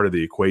not part of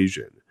the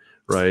equation,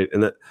 right?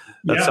 And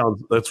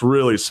that's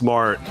really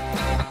smart.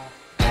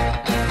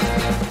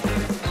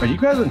 Are you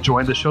guys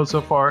enjoying the show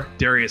so far?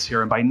 Darius here,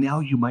 and by now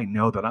you might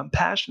know that I'm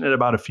passionate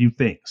about a few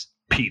things: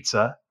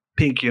 pizza,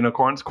 pink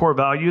unicorns, core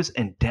values,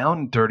 and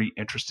down dirty,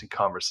 interesting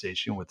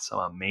conversation with some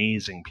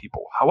amazing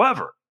people.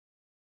 However,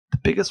 the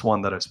biggest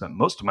one that I've spent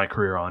most of my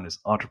career on is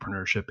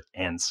entrepreneurship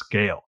and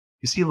scale.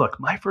 You see, look,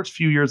 my first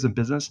few years in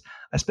business,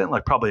 I spent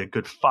probably a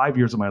good 5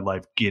 years of my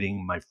life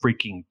getting my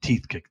freaking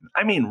teeth kicked.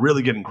 I mean,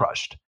 really getting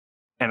crushed.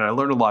 And I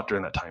learned a lot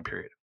during that time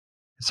period.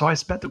 So I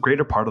spent the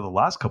greater part of the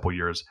last couple of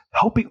years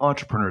helping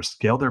entrepreneurs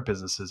scale their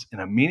businesses in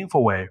a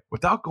meaningful way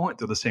without going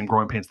through the same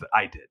growing pains that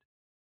I did.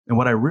 And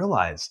what I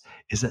realized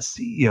is that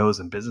CEOs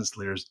and business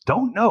leaders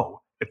don't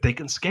know if they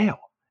can scale,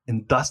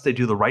 and thus they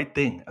do the right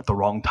thing at the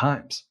wrong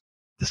times.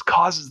 This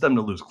causes them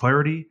to lose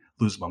clarity,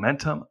 lose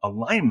momentum,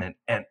 alignment,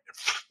 and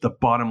the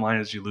bottom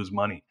line is you lose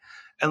money.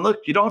 And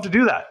look, you don't have to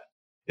do that.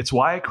 It's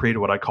why I created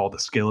what I call the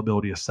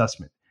scalability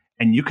assessment,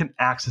 and you can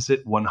access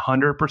it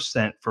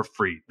 100% for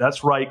free.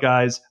 That's right,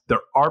 guys.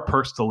 There are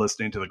perks to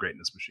listening to The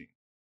Greatness Machine.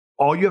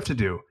 All you have to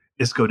do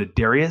is go to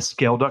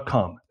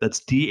DariusScale.com. That's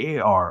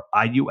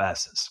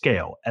DARIUS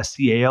scale,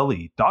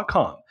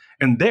 SCALE.com.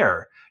 And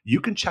there you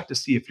can check to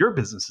see if your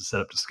business is set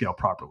up to scale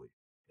properly.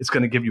 It's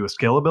going to give you a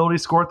scalability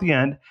score at the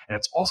end, and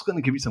it's also going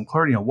to give you some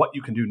clarity on what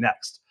you can do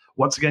next.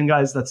 Once again,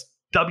 guys, that's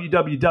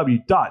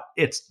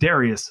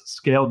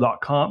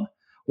www.itsdariusscale.com.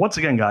 Once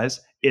again,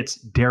 guys, it's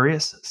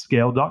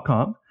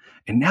DariusScale.com.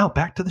 And now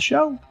back to the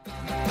show.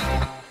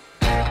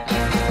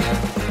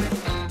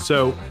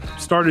 So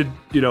started,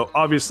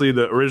 obviously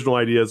the original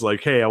idea is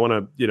hey, I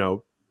want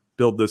to,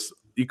 build this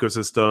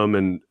ecosystem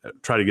and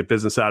try to get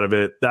business out of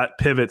it. That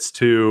pivots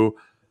to,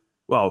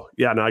 now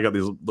I got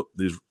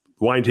these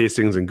wine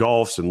tastings and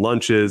golfs and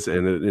lunches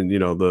and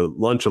the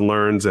lunch and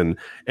learns and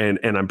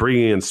I'm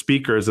bringing in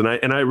speakers. And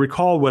I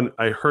recall when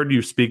I heard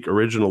you speak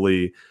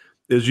originally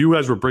is you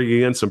guys were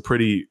bringing in some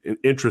pretty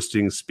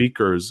interesting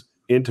speakers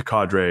into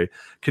Cadre.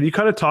 Can you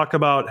kind of talk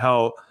about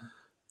how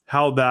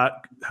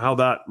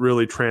that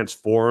really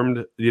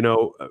transformed,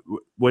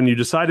 when you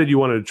decided you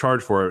wanted to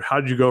charge for it? How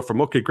did you go from,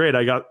 okay, great,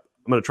 I'm going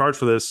to charge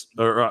for this,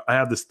 or I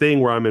have this thing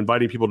where I'm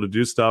inviting people to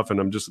do stuff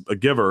and I'm just a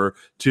giver,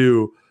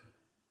 to,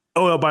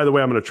 oh, by the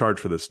way, I'm going to charge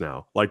for this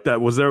now? Like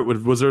that, was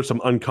there some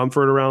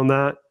uncomfort around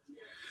that?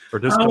 or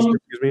discounts,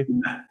 excuse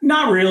me?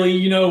 Not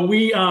really.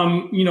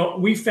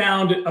 We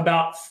found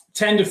about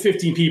 10 to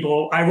 15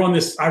 people. I run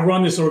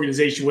this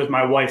organization with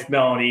my wife,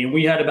 Melanie, and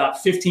we had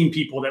about 15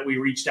 people that we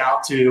reached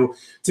out to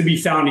be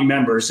founding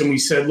members. And we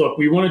said, look,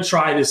 we want to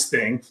try this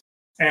thing.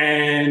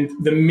 And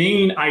the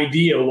main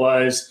idea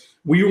was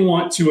we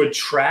want to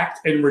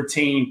attract and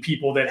retain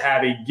people that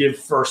have a give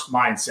first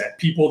mindset,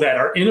 people that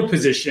are in a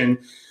position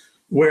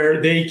where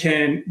they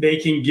can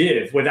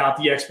give without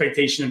the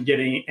expectation of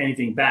getting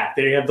anything back.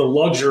 They have the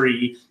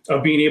luxury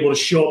of being able to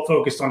show up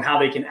focused on how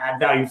they can add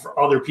value for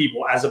other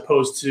people as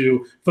opposed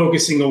to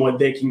focusing on what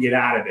they can get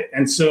out of it.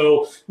 And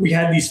so we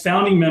had these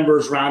founding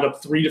members round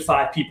up 3 to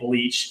 5 people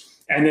each.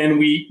 And then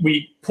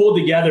we pulled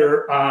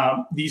together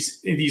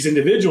these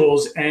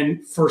individuals,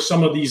 and for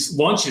some of these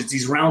lunches,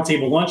 these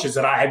roundtable lunches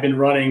that I had been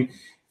running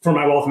for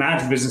my wealth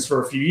management business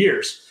for a few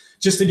years,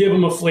 just to give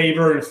them a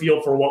flavor and a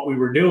feel for what we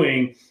were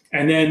doing.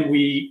 And then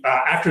we,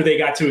 after they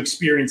got to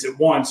experience it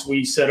once,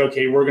 we said,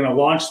 okay, we're going to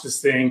launch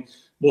this thing.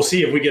 We'll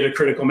see if we get a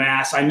critical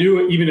mass. I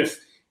knew even if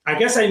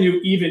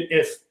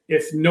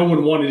no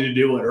one wanted to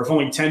do it, or if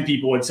only 10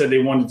 people had said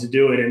they wanted to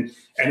do it,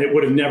 and it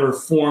would have never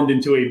formed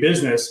into a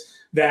business,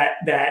 that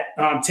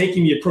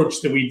taking the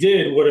approach that we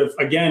did would have,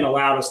 again,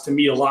 allowed us to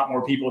meet a lot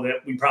more people that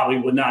we probably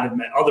would not have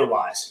met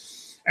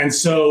otherwise. And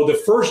so the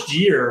first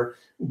year,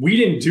 we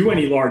didn't do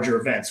any larger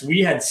events. We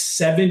had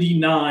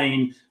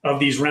 79 of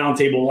these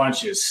roundtable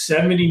lunches.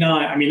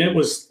 79. I mean, it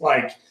was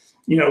like,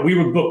 we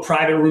would book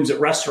private rooms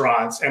at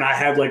restaurants, and I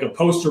had like a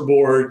poster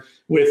board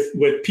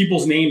with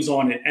people's names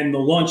on it and the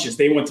lunches.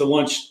 They went to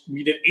lunch.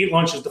 We did 8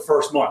 lunches the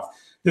first month.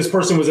 This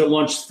person was at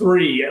lunch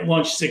 3, at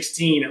lunch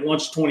 16, at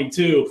lunch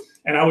 22.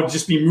 And I would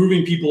just be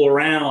moving people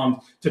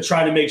around to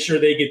try to make sure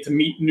they get to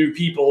meet new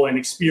people and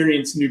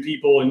experience new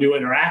people and new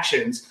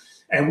interactions.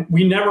 And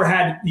we never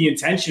had the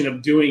intention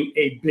of doing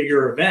a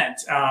bigger event.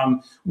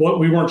 What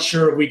we weren't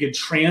sure if we could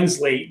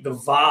translate the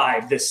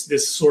vibe,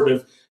 this sort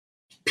of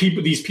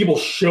these people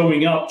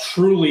showing up,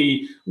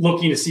 truly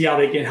looking to see how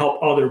they can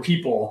help other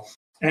people.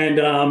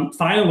 And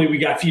finally, we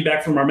got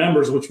feedback from our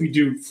members, which we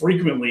do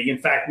frequently. In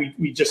fact,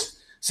 we just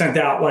sent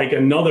out like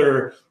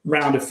another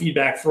round of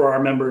feedback for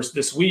our members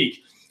this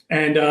week.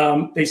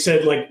 And they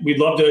said, like, we'd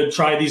love to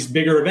try these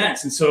bigger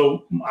events. And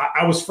so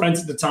I was friends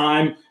at the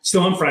time,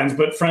 still am friends,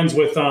 but friends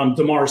with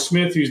DeMar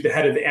Smith, who's the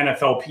head of the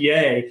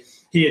NFLPA.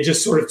 He had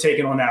just sort of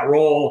taken on that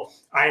role.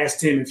 I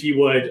asked him if he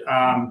would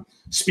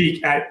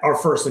speak at our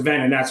first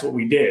event, and that's what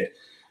we did.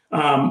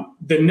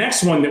 The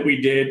next one that we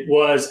did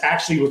was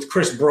actually with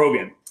Chris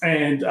Brogan.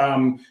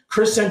 And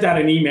Chris sent out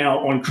an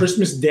email on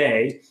Christmas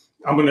Day.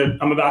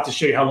 I'm about to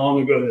show you how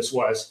long ago this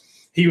was.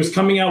 He was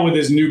coming out with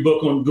his new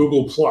book on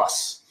Google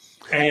Plus.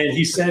 And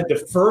he said, the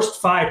first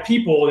 5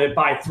 people that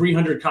buy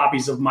 300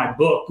 copies of my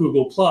book,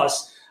 Google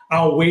Plus,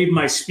 I'll waive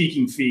my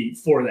speaking fee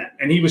for them.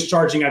 And he was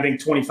charging, I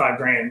think,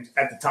 $25,000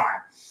 at the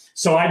time.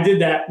 So I did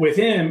that with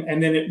him.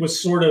 And then it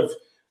was sort of,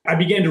 I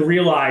began to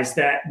realize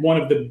that one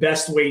of the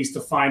best ways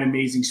to find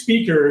amazing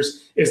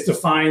speakers is to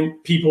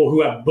find people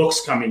who have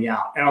books coming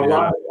out. And a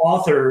lot of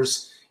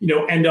authors,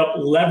 end up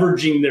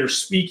leveraging their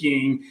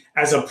speaking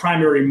as a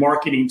primary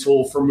marketing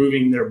tool for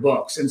moving their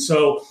books. And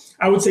so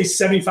I would say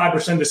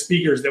 75% of the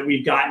speakers that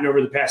we've gotten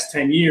over the past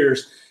 10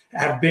 years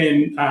have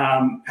been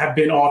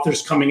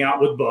authors coming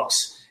out with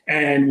books.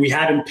 And we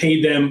haven't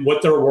paid them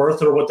what they're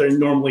worth or what they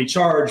normally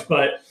charge,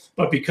 but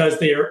because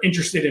they are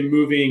interested in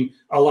moving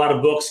a lot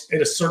of books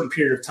at a certain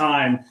period of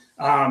time,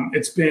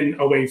 it's been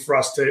a way for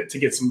us to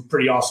get some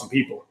pretty awesome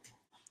people.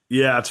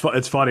 Yeah,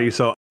 it's funny.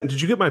 So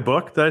did you get my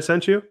book that I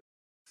sent you?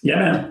 Yeah,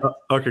 man.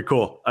 Okay,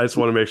 cool. I just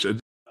want to make sure.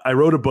 I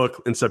wrote a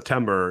book in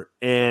September,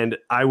 and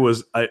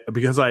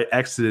because I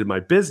exited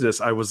my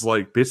business, I was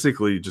like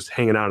basically just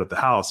hanging out at the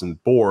house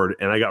and bored,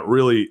 and I got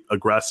really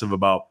aggressive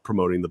about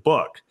promoting the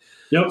book.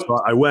 Yep.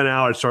 So I went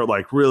out and started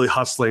like really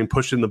hustling,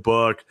 pushing the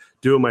book,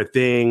 doing my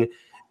thing.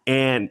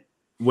 And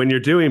when you're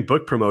doing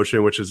book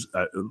promotion, which is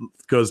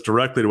goes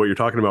directly to what you're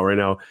talking about right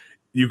now,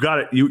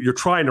 you're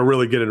trying to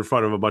really get in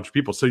front of a bunch of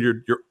people. So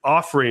you're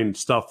offering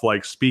stuff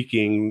like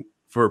speaking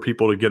for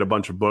people to get a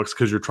bunch of books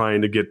because you're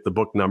trying to get the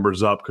book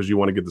numbers up because you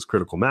want to get this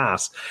critical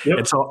mass. Yep.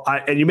 And so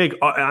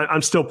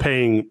I'm still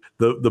paying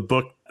the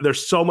book.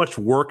 There's so much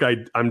work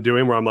I'm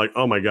doing where I'm like,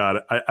 oh my God.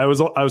 I was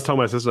telling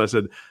my sister, I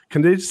said,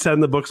 can they just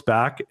send the books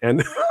back?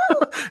 And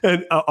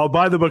and I'll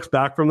buy the books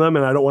back from them.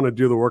 And I don't want to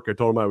do the work I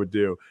told them I would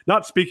do.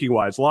 Not speaking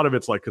wise. A lot of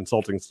it's like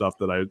consulting stuff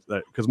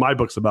because my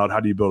book's about how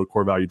do you build a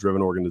core value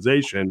driven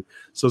organization.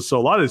 So a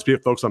lot of these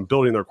folks, I'm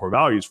building their core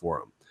values for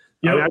them.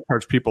 Yep. I mean, I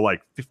charge people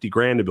like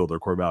 $50,000 to build their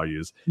core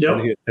values.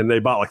 Yep. And they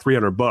bought like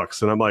 300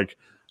 books. And I'm like,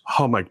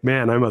 oh my,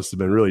 man, I must have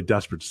been really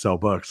desperate to sell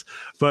books.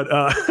 But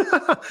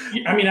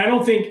I mean, I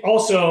don't think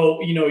also,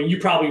 you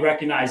probably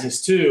recognize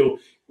this too.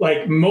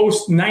 Like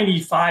most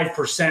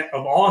 95%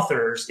 of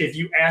authors, if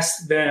you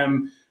ask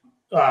to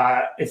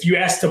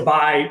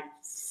buy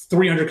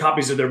 300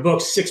 copies of their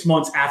book 6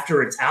 months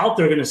after it's out,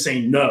 they're going to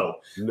say no.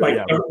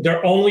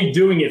 They're only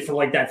doing it for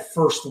like that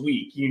first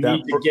week. You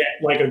need to get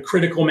like a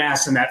critical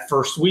mass in that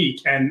first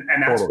week. And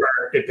that's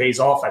where it pays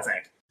off, I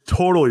think.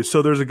 Totally.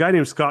 So there's a guy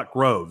named Scott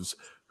Groves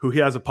who he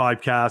has a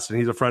podcast, and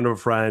he's a friend of a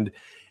friend,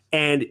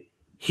 and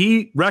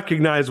he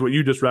recognized what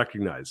you just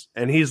recognized.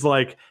 And he's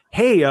like,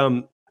 hey,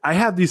 I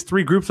have these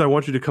 3 groups I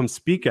want you to come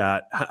speak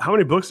at. How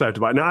many books do I have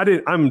to buy? Now,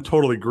 I'm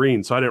totally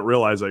green, so I didn't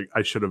realize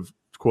I should have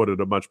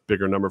quoted a much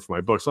bigger number for my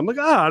books. So I'm like,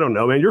 I don't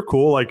know, man, you're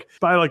cool. Like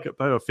buy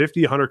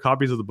 50, 100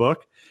 copies of the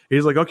book.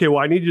 He's like, okay, well,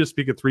 I need you to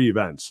speak at 3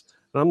 events.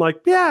 And I'm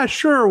like, yeah,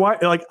 sure. Why?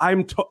 Like,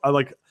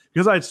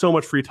 because I had so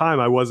much free time,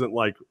 I wasn't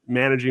like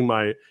managing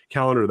my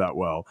calendar that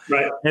well.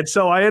 Right. And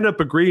so I ended up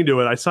agreeing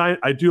to it.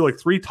 I do like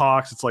 3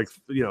 talks. It's like,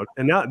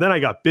 and then I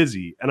got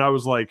busy, and I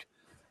was like,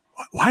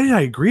 why did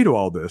I agree to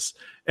all this?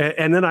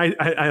 And then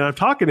I'm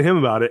talking to him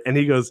about it, and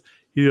he goes,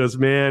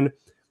 man,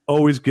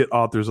 always get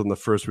authors on the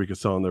first week of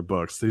selling their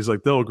books. He's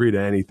like, they'll agree to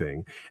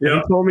anything. Yeah.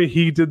 And he told me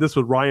he did this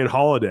with Ryan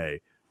Holiday,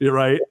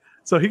 right?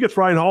 So he gets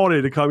Ryan Holiday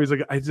to come. He's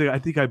like, I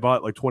think I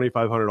bought like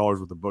 $2,500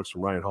 worth of books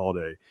from Ryan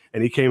Holiday,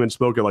 and he came and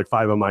spoke at like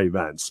 5 of my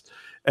events.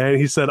 And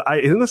he said,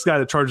 isn't this guy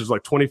that charges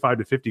like 25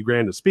 to 50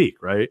 grand to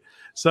speak, right?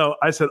 So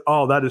I said,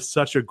 oh, that is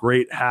such a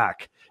great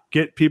hack.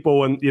 Get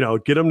people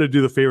get them to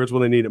do the favorites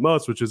when they need it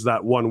most, which is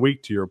that 1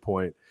 week, to your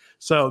point.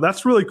 So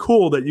that's really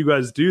cool that you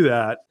guys do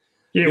that.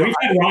 Yeah, we've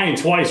had Ryan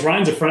twice.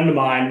 Ryan's a friend of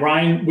mine.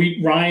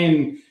 We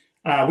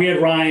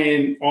had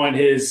Ryan on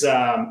his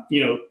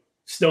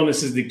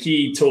Stillness is the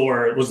Key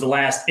tour. It was the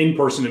last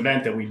in-person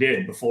event that we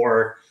did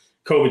before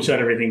COVID shut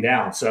everything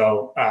down.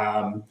 So,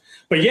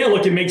 but yeah,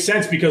 look, it makes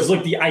sense because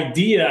look, the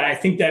idea, I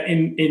think that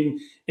in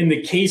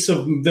the case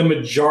of the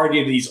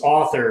majority of these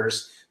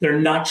authors, they're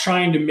not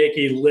trying to make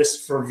a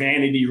list for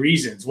vanity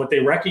reasons. What they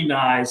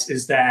recognize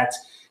is that,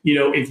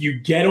 if you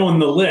get on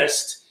the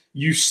list,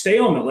 you stay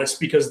on the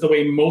list, because the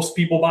way most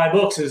people buy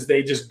books is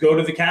they just go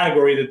to the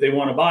category that they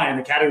want to buy. And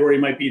the category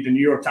might be the New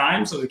York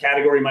Times, or the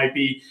category might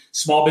be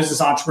small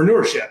business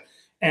entrepreneurship.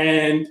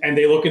 And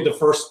they look at the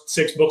first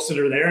 6 books that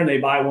are there and they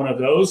buy one of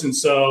those. And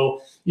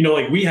so,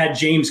 like we had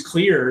James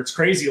Clear. It's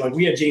crazy. Like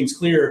we had James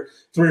Clear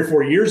 3 or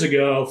 4 years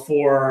ago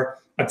for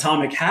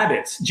Atomic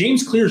Habits.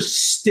 James Clear's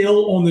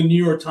still on the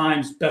New York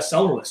Times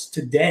bestseller list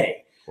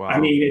today. Wow. I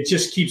mean, it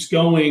just keeps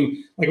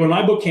going. Like when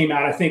my book came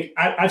out, I think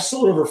I've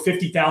sold over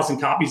 50,000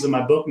 copies of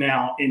my book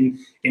now in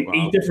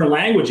wow. 8 different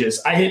languages.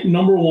 I hit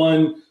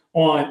 #1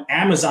 on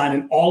Amazon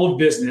in all of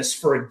business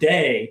for a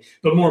day.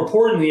 But more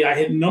importantly, I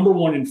hit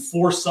 #1 in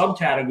 4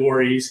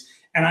 subcategories,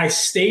 and I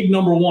stayed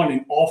 #1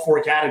 in all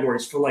 4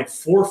 categories for like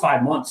 4 or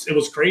 5 months. It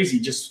was crazy.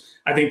 Just,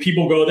 I think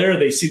people go there,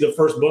 they see the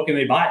first book and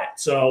they buy it.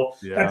 So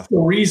that's the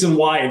reason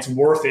why it's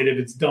worth it if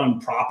it's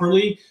done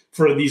properly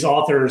for these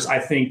authors, I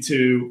think,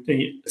 to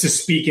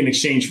speak in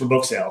exchange for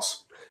book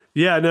sales.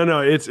 Yeah,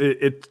 no. It's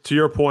to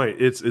your point.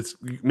 It's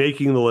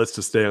making the list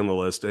to stay on the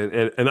list.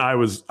 And I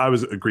was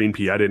a green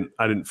pea. I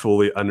didn't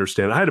fully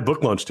understand. I had a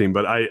book launch team,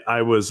 but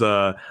I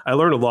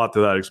learned a lot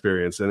through that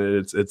experience. And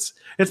it's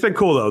been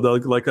cool though.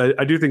 Like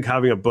I do think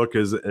having a book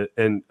is,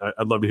 and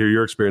I'd love to hear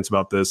your experience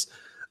about this.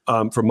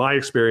 From my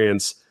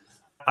experience,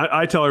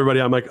 I tell everybody,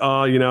 I'm like,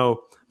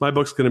 my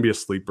book's going to be a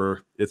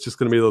sleeper. It's just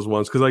going to be those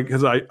ones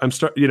because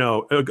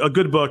a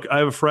good book. I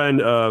have a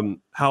friend,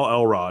 Hal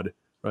Elrod,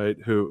 right,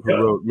 who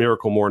wrote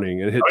Miracle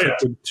Morning, and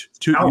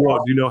do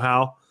you know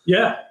Hal?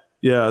 Yeah.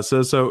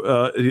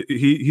 So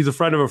he's a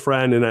friend of a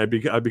friend, and I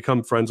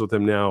become friends with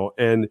him now.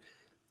 And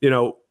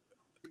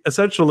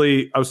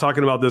essentially, I was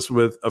talking about this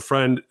with a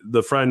friend,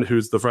 the friend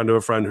who's the friend of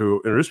a friend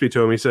who introduced me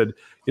to him. He said,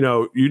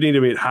 you need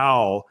to meet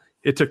Hal.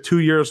 It took 2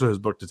 years for his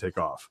book to take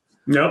off.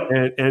 Nope.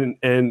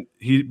 And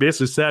he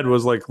basically said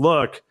was like,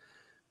 look,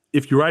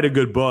 if you write a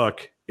good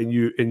book and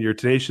you're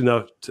tenacious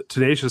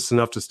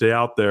enough to stay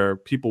out there,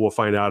 people will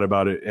find out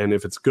about it. And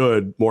if it's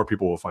good, more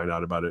people will find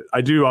out about it.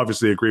 I do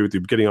obviously agree with you.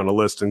 Getting on a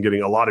list and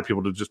getting a lot of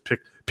people to just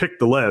pick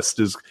the list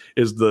is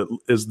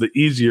the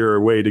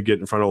easier way to get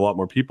in front of a lot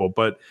more people.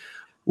 But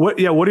what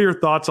are your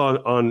thoughts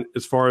on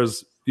as far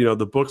as,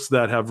 the books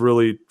that have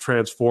really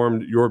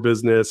transformed your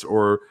business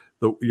or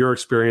your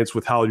experience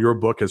with how your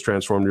book has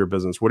transformed your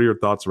business? What are your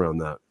thoughts around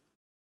that?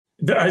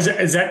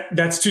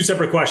 That's 2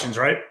 separate questions,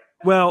 right?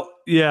 Well,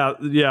 yeah.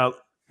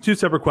 2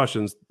 separate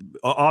questions.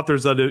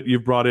 Authors that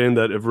you've brought in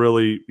that have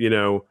really,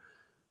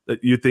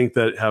 that you think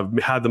that have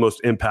had the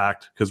most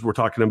impact, because we're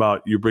talking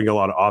about you bring a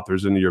lot of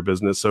authors into your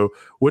business. So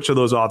which of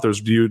those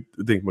authors do you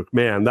think,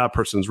 man, that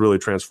person's really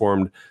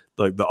transformed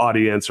like the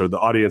audience, or the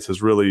audience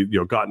has really,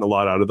 gotten a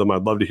lot out of them?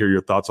 I'd love to hear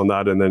your thoughts on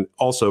that. And then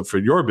also for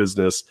your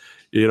business,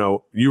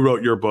 you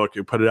wrote your book,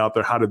 you put it out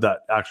there. How did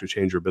that actually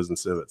change your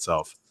business in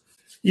itself?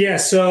 Yeah.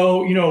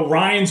 So,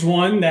 Ryan's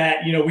one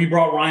that, we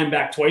brought Ryan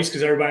back twice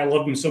because everybody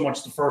loved him so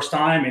much the first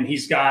time. And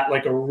he's got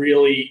like a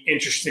really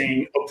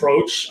interesting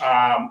approach,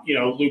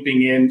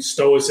 looping in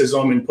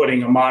stoicism and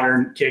putting a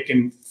modern kick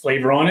and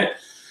flavor on it.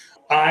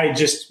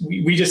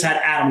 We just had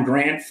Adam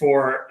Grant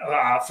for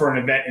an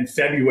event in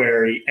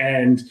February.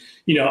 And,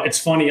 it's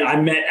funny,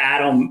 I met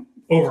Adam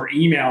over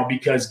email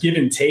because Give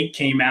and Take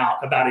came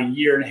out about a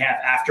year and a half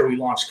after we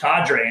launched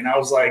Cadre. And I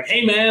was like,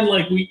 hey man,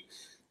 like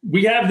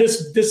we have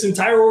this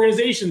entire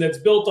organization that's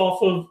built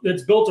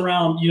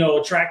around,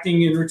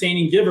 attracting and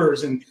retaining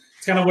givers. And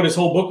It's kind of what his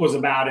whole book was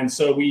about. And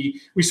so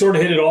we sort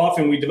of hit it off,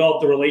 and we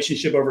developed a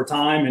relationship over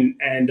time.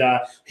 And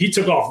he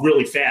took off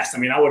really fast. I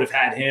mean, I would have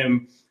had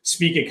him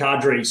speak at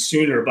Cadre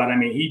sooner, but I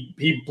mean,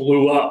 he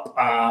blew up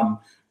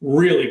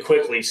really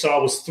quickly. So I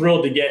was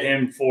thrilled to get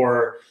him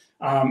for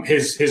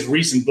his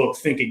recent book,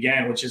 Think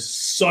Again, which is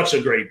such a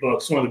great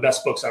book. It's one of the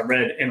best books I've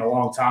read in a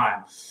long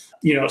time.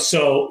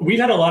 So we've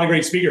had a lot of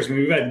great speakers. I mean,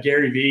 we've had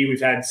Gary Vee, we've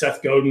had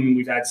Seth Godin,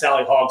 we've had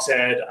Sally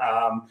Hogshead.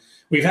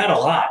 We've had a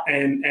lot.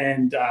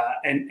 And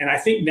I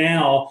think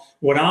now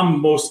what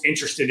I'm most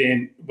interested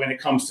in when it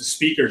comes to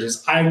speakers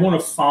is I want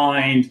to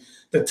find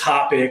the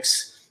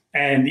topics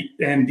and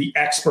the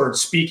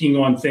experts speaking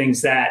on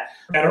things that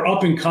are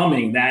up and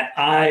coming, that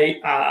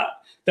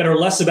are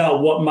less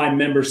about what my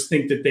members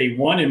think that they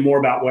want and more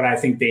about what I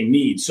think they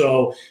need.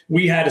 So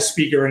we had a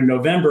speaker in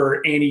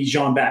November, Annie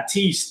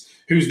Jean-Baptiste,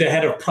 who's the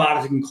head of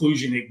product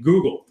inclusion at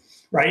Google,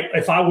 right?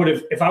 If I would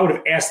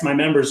have asked my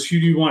members, who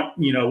do you want,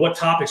 what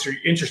topics are you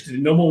interested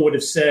in? No one would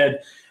have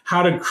said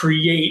how to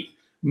create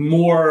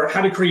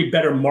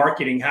better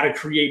marketing, how to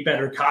create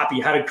better copy,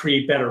 how to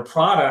create better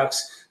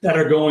products that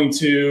are going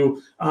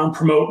to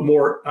promote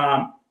more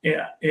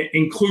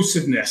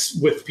inclusiveness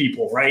with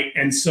people, right?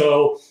 And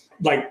so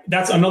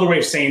that's another way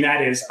of saying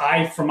that is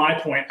from my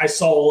point, I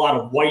saw a lot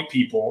of white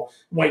people,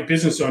 white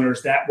business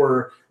owners that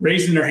were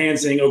raising their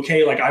hands saying,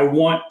 okay, I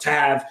want to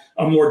have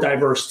a more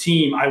diverse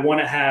team. I want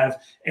to have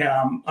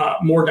a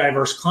more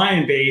diverse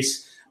client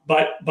base,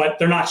 but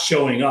they're not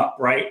showing up,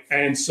 right?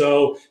 And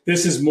so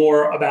this is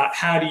more about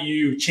how do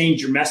you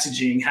change your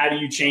messaging? How do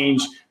you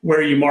change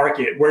where you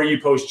market, where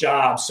you post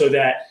jobs, so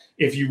that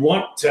if you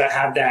want to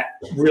have that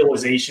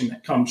realization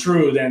that come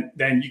true,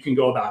 then you can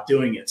go about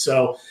doing it.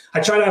 So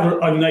I try to have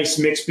a nice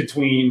mix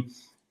between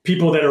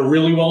people that are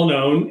really well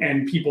known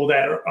and people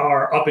that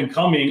are up and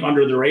coming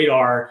under the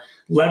radar,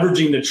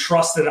 leveraging the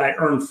trust that I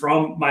earned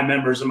from my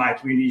members of my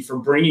community for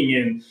bringing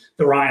in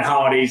the Ryan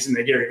Holidays and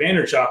the Gary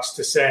Vaynerchuks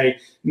to say,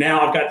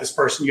 now I've got this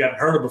person you haven't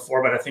heard of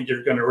before, but I think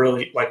you're going to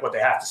really like what they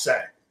have to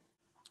say.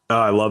 Oh,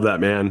 I love that,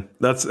 man.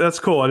 That's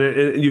cool.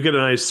 And you get a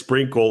nice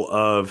sprinkle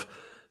of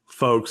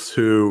folks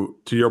who,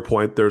 to your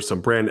point, there's some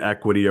brand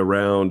equity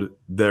around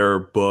their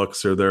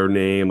books or their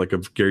name, like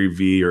of Gary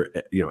Vee or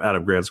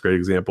Adam Grant's a great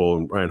example,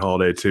 and Ryan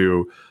Holiday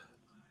too.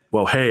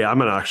 Well, hey, I'm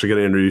going to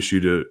introduce you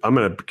to, I'm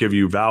going to give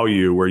you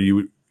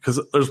value because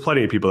there's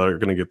plenty of people that are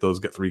going to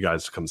get three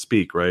guys to come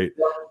speak, right?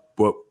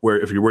 But where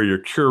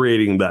you're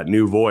curating that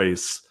new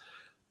voice.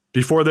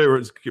 Before there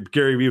was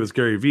Gary Vee was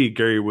Gary Vee.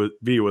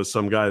 Vee was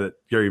some guy that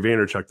Gary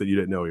Vaynerchuk that you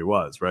didn't know he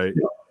was, right?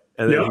 Yeah.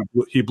 And then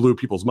he blew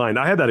people's mind.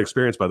 I had that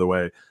experience, by the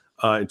way,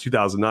 in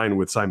 2009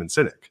 with Simon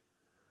Sinek.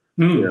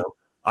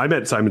 I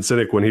met Simon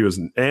Sinek when he was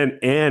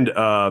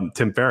and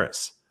Tim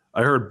Ferriss.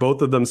 I heard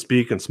both of them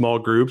speak in small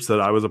groups that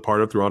I was a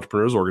part of through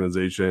Entrepreneurs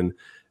Organization,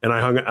 and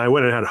I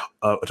went and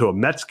had to a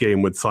Mets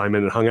game with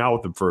Simon and hung out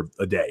with him for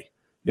a day.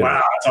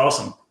 Wow, that's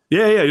awesome.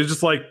 Yeah. He was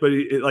just but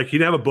he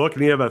didn't have a book,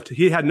 and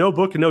he had no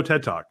book and no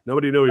TED Talk.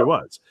 Nobody knew who he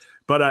was,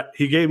 but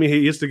he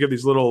used to give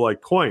these little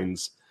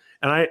coins.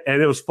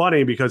 And it was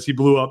funny because he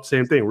blew up,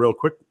 same thing,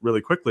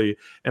 really quickly.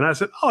 And I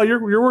said, "Oh,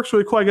 your work's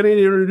really cool. I'm going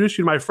to introduce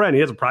you to my friend. He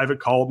has a private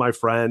call with my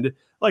friend."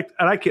 And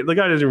I can't. The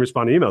guy doesn't even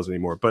respond to emails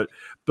anymore. But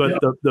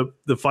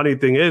the funny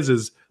thing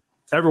is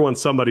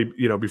everyone's somebody,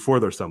 before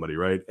they're somebody,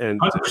 right?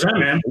 And 100%,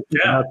 man.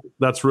 Yeah,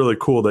 that's really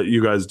cool that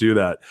you guys do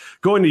that.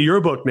 Going to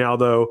your book now,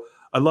 though,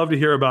 I'd love to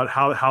hear about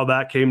how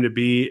that came to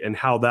be and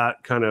how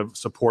that kind of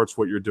supports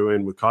what you're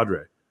doing with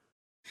Cadre.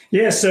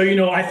 Yeah.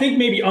 So, I think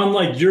maybe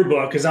unlike your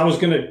book, because I was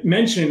going to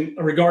mention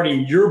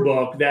regarding your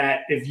book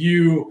that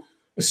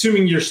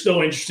assuming you're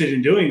still interested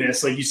in doing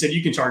this, like you said,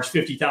 you can charge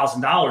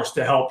 $50,000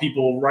 to help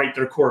people write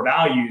their core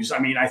values. I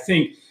mean, I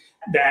think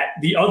that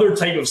the other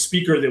type of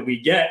speaker that we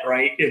get,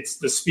 right, it's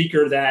the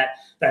speaker that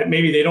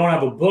maybe they don't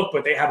have a book,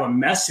 but they have a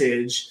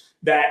message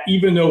that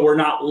even though we're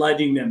not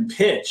letting them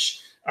pitch,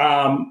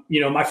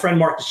 my friend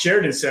Marcus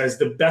Sheridan says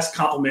the best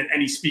compliment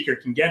any speaker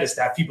can get is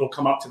to have people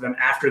come up to them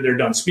after they're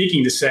done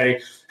speaking to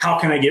say, how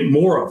can I get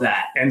more of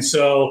that? And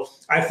so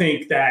I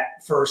think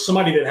that for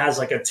somebody that has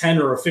like a $10,000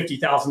 or a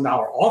 $50,000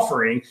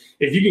 offering,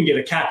 if you can get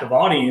a captive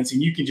audience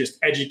and you can just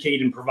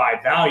educate and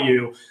provide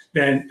value,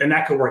 then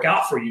that could work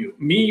out for you.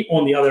 Me,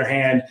 on the other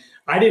hand,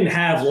 I didn't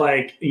have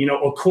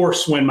a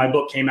course when my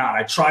book came out.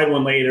 I tried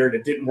one later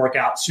that didn't work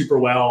out super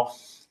well.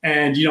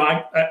 And,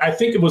 I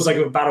think it was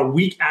about a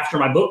week after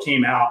my book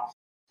came out,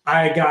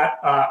 I got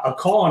a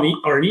call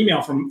or an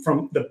email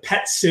from the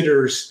Pet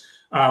Sitters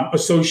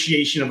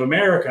Association of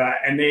America,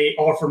 and they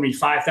offered me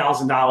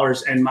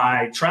 $5,000 and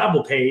my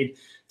travel paid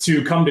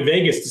to come to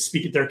Vegas to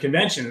speak at their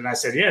convention. And I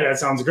said, yeah, that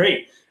sounds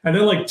great. And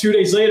then 2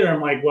 days later,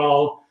 I'm like,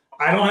 well,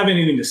 I don't have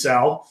anything to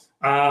sell.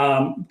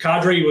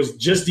 Cadre was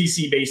just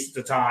DC based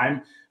at the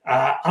time.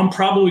 I'm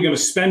probably going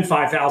to spend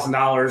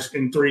 $5,000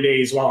 in 3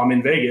 days while I'm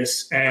in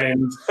Vegas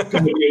and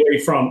going to be away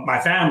from my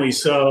family.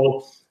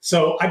 So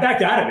I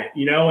backed out of it,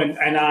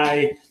 and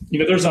I,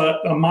 there's a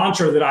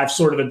mantra that I've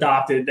sort of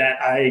adopted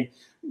that I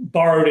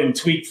borrowed and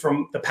tweaked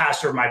from the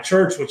pastor of my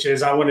church, which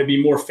is I want to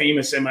be more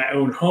famous in my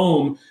own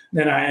home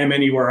than I am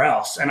anywhere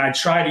else. And I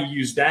try to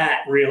use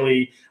that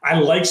really. I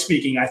like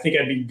speaking. I think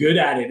I'd be good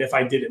at it if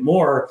I did it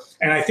more.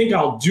 And I think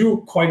I'll do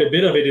quite a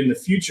bit of it in the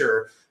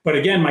future. But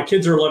again, my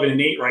kids are 11 and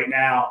 8 right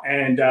now.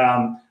 And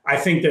I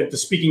think that the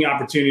speaking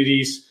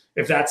opportunities,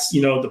 if that's,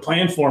 the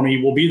plan for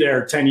me, will be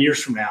there 10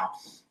 years from now.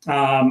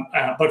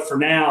 But for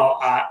now,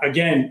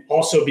 again,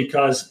 also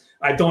because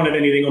I don't have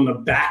anything on the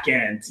back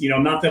end,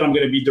 not that I'm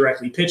going to be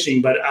directly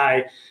pitching, but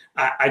I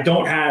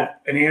don't have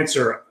an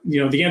answer.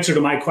 The answer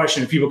to my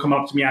question, if people come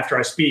up to me after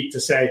I speak to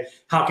say,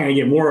 how can I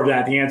get more of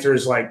that? The answer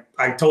is like,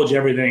 I told you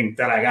everything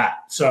that I got.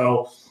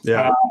 So,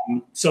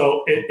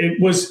 so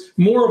it was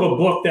more of a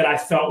book that I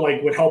felt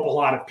like would help a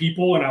lot of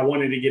people. And I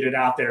wanted to get it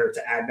out there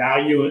to add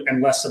value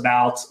and less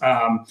about,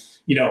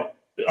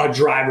 a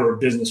driver of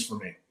business for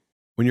me.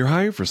 When you're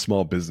hiring for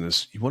small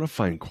business, you want to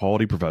find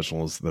quality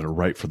professionals that are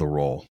right for the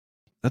role.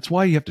 That's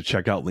why you have to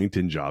check out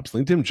LinkedIn Jobs.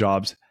 LinkedIn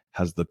Jobs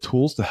has the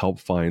tools to help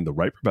find the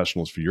right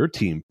professionals for your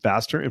team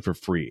faster and for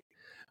free.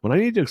 When I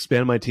needed to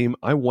expand my team,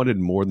 I wanted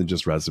more than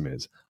just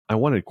resumes. I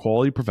wanted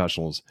quality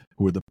professionals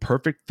who were the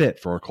perfect fit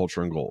for our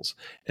culture and goals.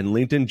 And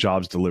LinkedIn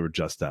Jobs delivered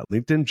just that.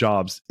 LinkedIn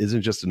Jobs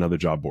isn't just another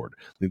job board.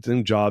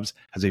 LinkedIn Jobs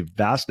has a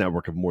vast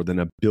network of more than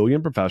 1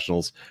 billion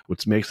professionals,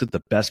 which makes it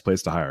the best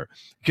place to hire.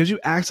 It gives you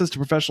access to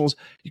professionals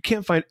you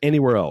can't find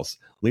anywhere else.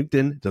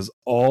 LinkedIn does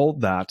all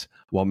that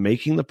while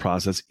making the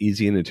process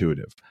easy and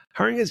intuitive.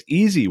 Hiring is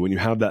easy when you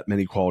have that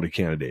many quality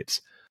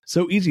candidates.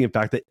 So easy, in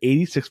fact, that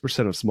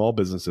 86% of small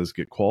businesses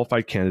get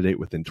qualified candidate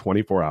within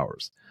 24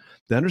 hours.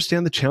 They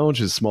understand the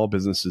challenges small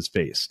businesses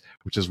face,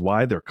 which is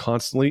why they're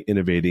constantly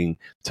innovating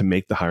to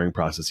make the hiring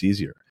process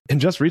easier. And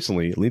just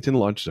recently, LinkedIn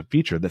launched a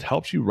feature that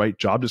helps you write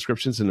job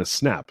descriptions in a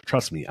snap.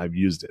 Trust me, I've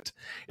used it.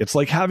 It's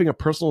like having a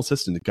personal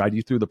assistant to guide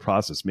you through the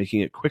process, making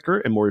it quicker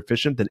and more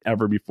efficient than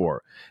ever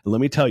before. And let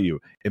me tell you,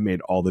 it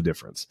made all the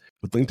difference.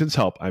 With LinkedIn's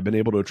help, I've been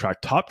able to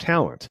attract top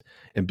talent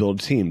and build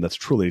a team that's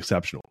truly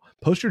exceptional.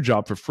 Post your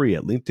job for free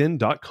at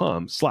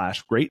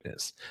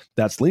linkedin.com/greatness.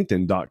 That's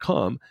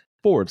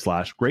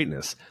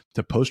linkedin.com/greatness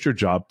to post your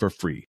job for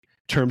free.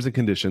 Terms and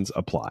conditions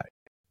apply.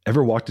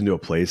 Ever walked into a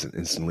place and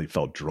instantly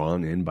felt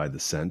drawn in by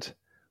the scent?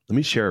 Let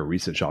me share a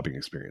recent shopping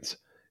experience.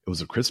 It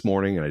was a crisp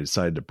morning and I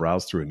decided to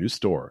browse through a new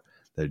store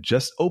that had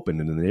just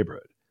opened in the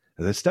neighborhood.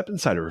 As I stepped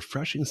inside, a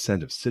refreshing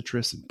scent of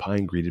citrus and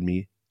pine greeted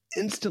me,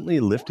 instantly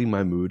lifting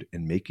my mood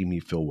and making me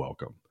feel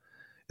welcome.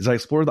 As I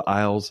explored the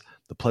aisles,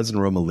 the pleasant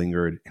aroma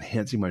lingered,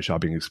 enhancing my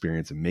shopping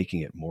experience and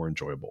making it more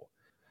enjoyable.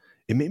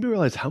 It made me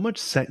realize how much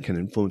scent can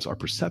influence our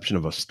perception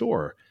of a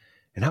store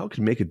and how it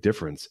can make a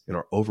difference in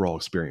our overall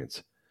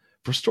experience.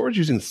 For stores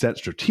using scent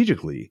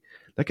strategically,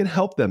 that can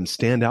help them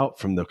stand out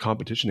from the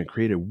competition and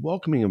create a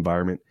welcoming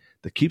environment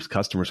that keeps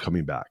customers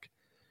coming back.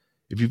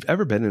 If you've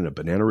ever been in a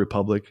Banana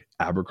Republic,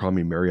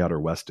 Abercrombie, Marriott, or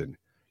Westin,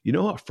 you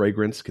know how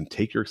fragrance can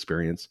take your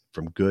experience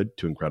from good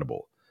to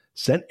incredible.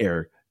 Scent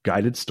Air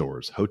guided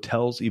stores,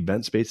 hotels,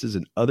 event spaces,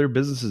 and other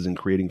businesses in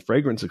creating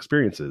fragrance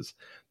experiences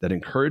that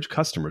encourage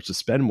customers to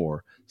spend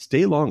more,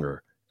 stay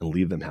longer, and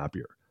leave them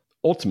happier,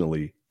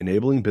 ultimately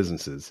enabling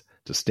businesses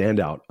to stand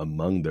out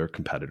among their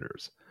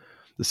competitors.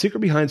 The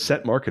secret behind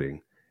scent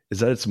marketing is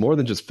that it's more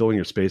than just filling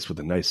your space with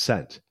a nice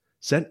scent.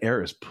 Scent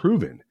Air is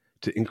proven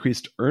to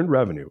increase earned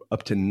revenue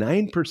up to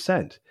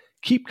 9%,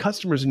 keep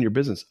customers in your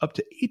business up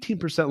to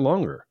 18%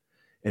 longer,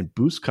 and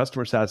boost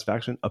customer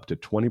satisfaction up to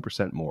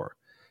 20% more.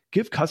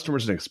 Give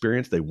customers an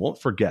experience they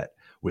won't forget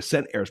with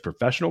Scent Air's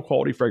professional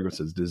quality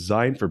fragrances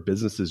designed for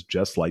businesses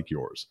just like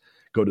yours.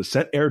 Go to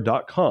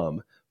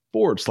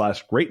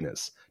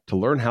scentair.com/greatness to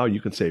learn how you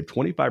can save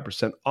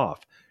 25%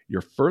 off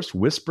your first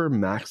Whisper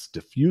Max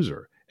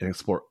diffuser and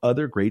explore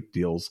other great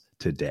deals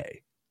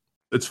today.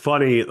 It's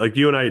funny, like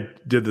you and I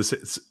did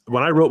this.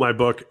 When I wrote my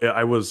book,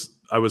 I was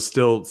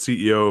still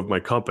CEO of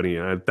my company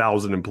and I had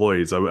 1,000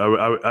 employees.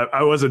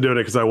 I wasn't doing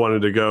it because I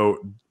wanted to go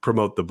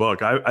promote the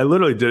book. I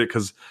literally did it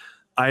because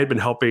I had been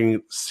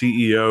helping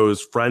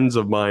CEOs, friends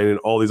of mine in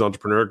all these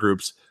entrepreneur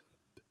groups,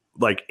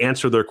 like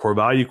answer their core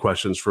value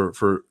questions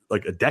for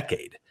like a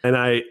decade.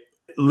 And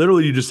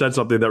you just said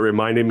something that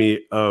reminded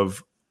me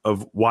of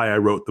why I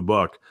wrote the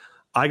book.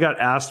 I got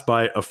asked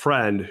by a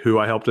friend who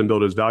I helped him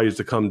build his values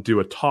to come do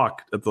a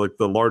talk at the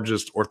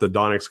largest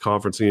orthodontics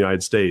conference in the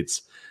United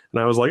States. And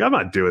I was like, I'm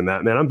not doing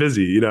that, man. I'm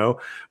busy,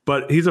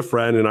 but he's a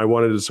friend and I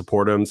wanted to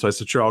support him. So I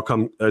said, sure, I'll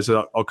come. I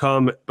said, I'll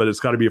come, but it's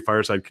got to be a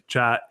fireside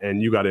chat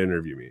and you got to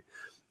interview me.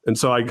 And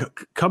so I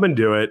come and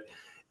do it.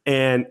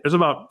 And there's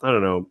about,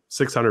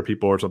 600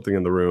 people or something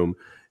in the room.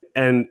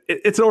 And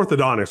it's an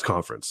orthodontics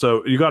conference.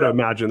 So you got to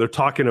imagine they're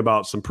talking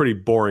about some pretty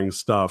boring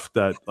stuff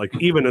that like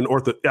even an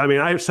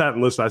I sat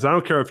and listened. I said, I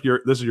don't care if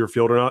this is your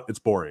field or not. It's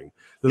boring.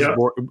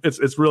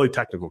 It's really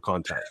technical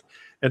content.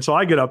 And so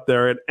I get up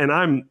there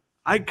and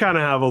I kind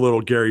of have a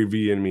little Gary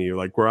V in me,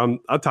 like where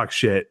I talk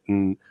shit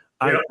and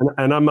I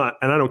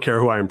don't care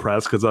who I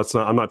impress because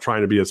I'm not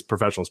trying to be a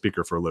professional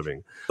speaker for a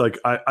living. Like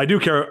I do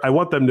care. I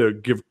want them to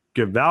give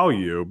give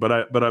value, but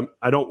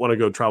I don't want to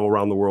go travel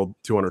around the world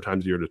 200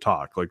 times a year to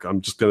talk. Like,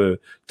 I'm just going to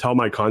tell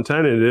my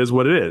content, and it is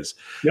what it is.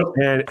 Yep.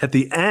 And at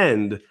the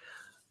end,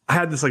 I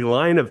had this like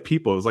line of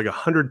people. It was like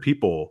 100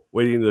 people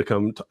waiting to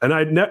come, and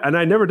I'd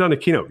never done a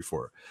keynote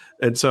before,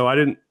 and so I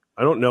don't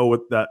know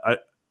what that. I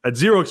had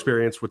zero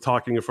experience with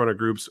talking in front of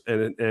groups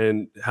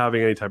and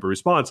having any type of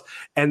response.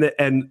 And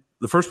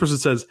the first person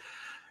says,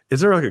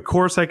 "Is there like a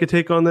course I could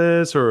take on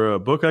this, or a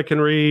book I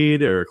can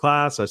read, or a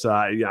class?" I said,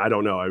 "I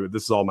don't know.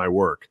 This is all my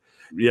work."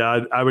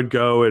 Yeah, I would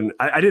go, and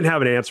I didn't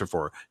have an answer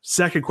for her.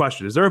 Second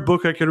question: is there a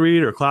book I could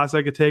read or a class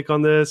I could take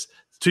on this?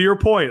 To your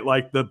point,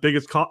 like the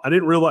biggest, I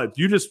didn't realize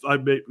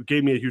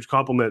gave me a huge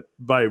compliment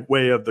by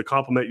way of the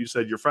compliment you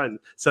said your friend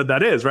said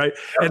that is, right?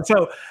 Yeah. And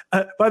so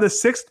by the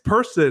sixth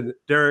person,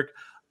 Derek,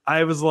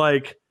 I was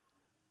like,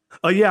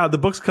 "Oh yeah, the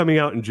book's coming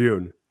out in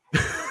June."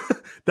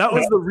 That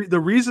was the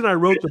reason I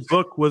wrote the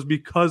book, was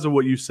because of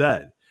what you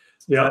said.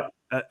 Yeah.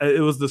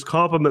 It was this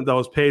compliment that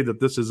was paid that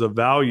this is a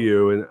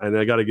value, and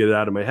I got to get it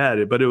out of my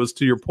head. But it was,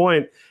 to your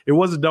point, it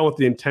wasn't done with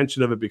the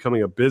intention of it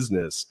becoming a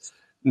business.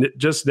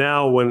 Just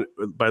now,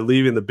 by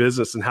leaving the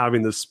business and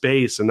having the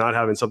space and not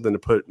having something to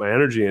put my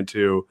energy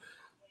into,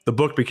 the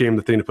book became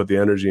the thing to put the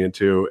energy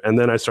into. And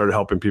then I started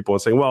helping people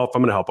and saying, well, if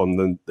I'm going to help them,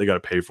 then they got to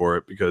pay for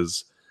it,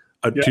 because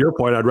to your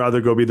point, I'd rather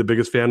go be the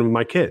biggest fan of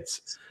my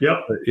kids.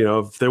 Yep. But,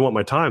 if they want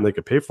my time, they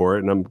could pay for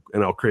it, and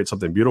I'll create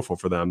something beautiful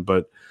for them.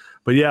 But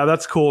yeah,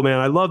 that's cool, man.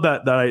 I love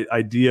that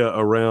idea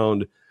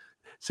around.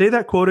 Say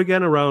that quote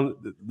again, around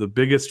the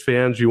biggest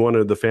fans. You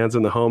wanted the fans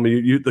in the home.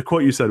 The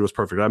quote you said was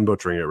perfect. I'm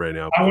butchering it right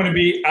now. I want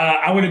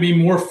to be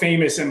more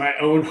famous in my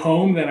own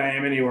home than I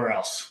am anywhere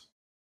else.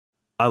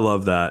 I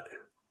love that.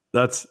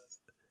 It's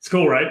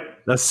cool, right?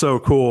 That's so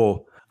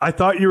cool. I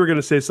thought you were going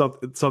to say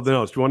something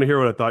else. Do you want to hear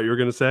what I thought you were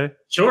going to say?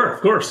 Sure, of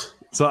course.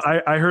 So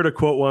I heard a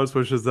quote once,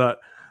 which is that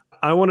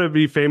I want to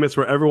be famous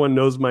where everyone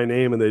knows my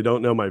name and they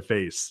don't know my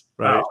face.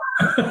 Right.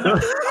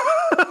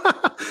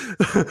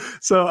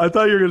 So I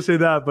thought you were going to say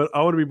that, but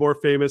I want to be more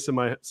famous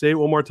say it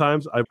one more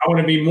time. I want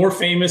to be more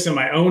famous in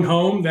my own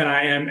home than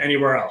I am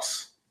anywhere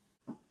else.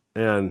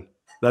 And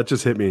that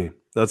just hit me.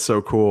 That's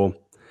so cool.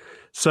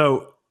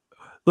 So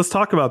let's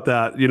talk about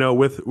that.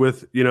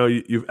 With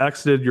you've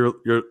exited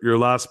your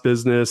last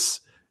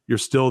business. You're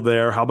still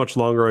there. How much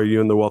longer are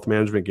you in the wealth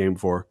management game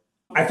for?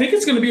 I think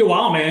it's going to be a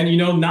while, man.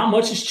 Not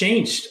much has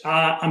changed.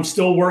 I'm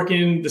still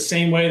working the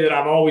same way that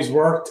I've always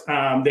worked.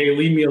 They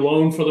leave me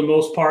alone for the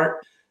most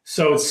part.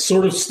 So it's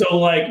sort of still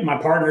like my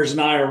partners and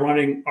I are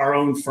running our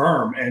own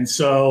firm. And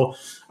so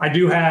I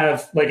do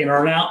have like an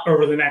earn out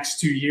over the next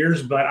 2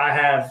 years, but I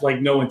have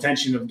like no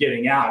intention of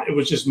getting out. It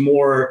was just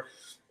more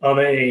of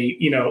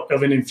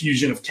an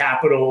infusion of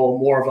capital,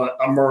 more of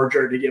a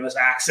merger to give us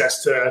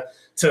access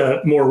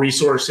to more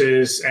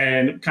resources,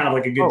 and kind of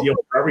like a good deal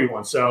for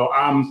everyone. So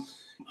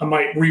I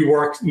might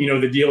rework,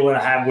 the deal that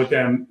I have with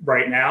them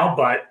right now,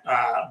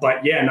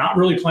 but yeah, not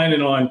really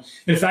planning on.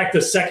 In fact,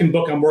 the second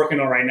book I'm working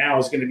on right now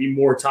is going to be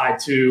more tied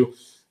to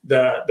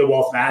the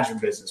wealth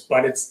management business.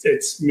 But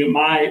it's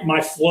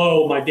my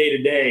flow, my day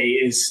to day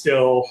is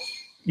still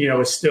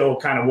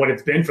kind of what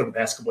it's been for the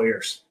past couple of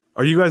years.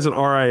 Are you guys an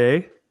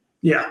RIA?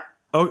 Yeah.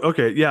 Oh,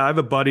 okay. Yeah, I have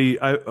a buddy,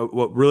 a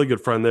really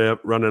good friend. They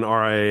run an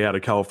RIA out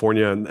of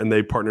California, and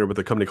they partnered with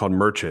a company called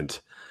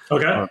Merchant.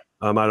 Okay.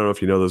 I don't know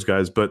if you know those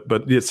guys, but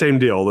yeah, same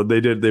deal.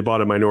 They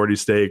bought a minority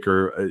stake,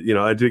 or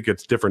I think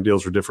it's different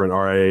deals for different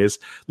RIAs.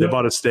 They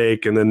bought a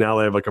stake, and then now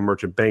they have like a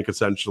merchant bank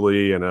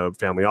essentially, and a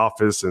family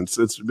office, and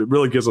it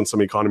really gives them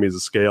some economies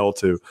of scale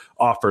to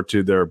offer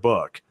to their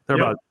book. They're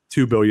about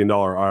 $2 billion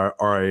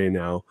RIA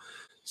now.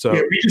 So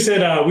we just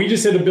hit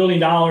 $1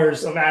 billion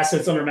of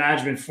assets under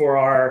management for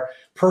our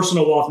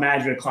personal wealth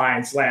management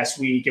clients last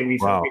week, and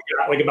we've got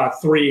like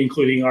about 3,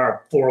 including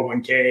our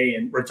 401k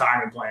and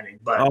retirement planning.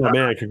 But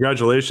man,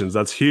 congratulations!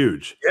 That's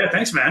huge. Yeah,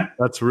 thanks, man.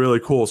 That's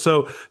really cool.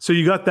 So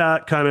you got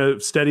that kind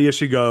of steady as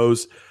she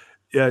goes.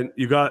 And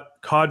you got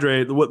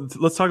Cadre.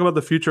 Let's talk about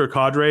the future of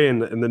Cadre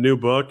and the new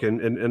book. And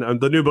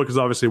the new book is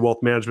obviously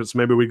wealth management. So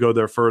maybe we go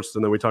there first,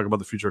 and then we talk about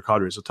the future of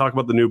Cadre. So talk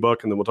about the new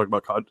book, and then we'll talk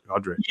about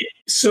Cadre.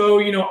 So,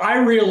 I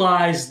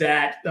realized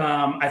that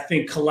I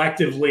think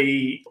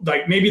collectively,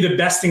 like maybe the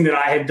best thing that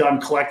I had done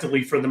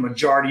collectively for the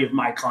majority of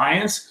my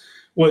clients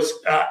was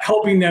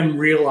helping them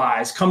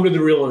come to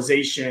the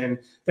realization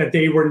that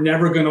they were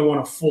never going to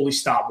want to fully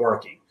stop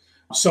working.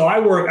 So I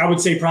would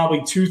say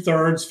probably 2/3,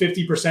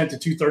 50% to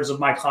 2/3 of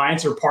my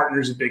clients are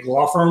partners at big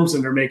law firms,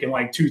 and they're making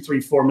like $2,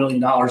 $3, $4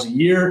 million a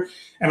year.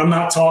 And I'm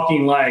not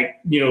talking like,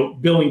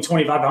 billing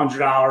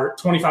 2,500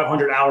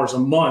 hours a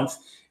month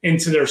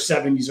into their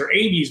 70s or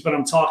 80s, but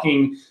I'm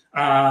talking,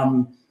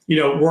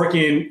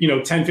 working,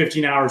 10,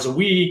 15 hours a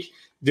week,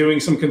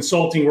 doing some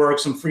consulting work,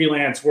 some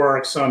freelance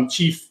work, some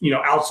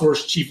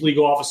outsourced chief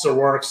legal officer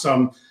work,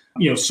 some,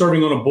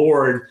 serving on a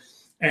board.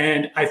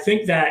 And I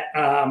think that,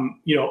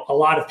 a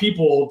lot of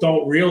people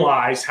don't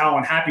realize how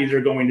unhappy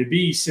they're going to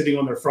be sitting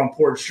on their front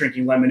porch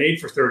drinking lemonade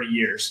for 30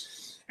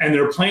 years. and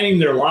they're planning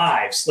their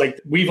lives. Like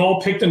we've all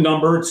picked a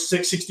number. It's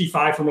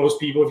 665 for most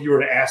people if you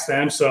were to ask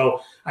them.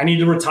 So I need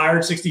to retire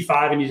at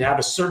 65. I need to have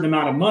a certain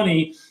amount of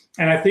money.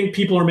 And I think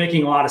people are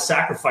making a lot of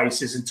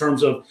sacrifices in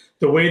terms of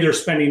the way they're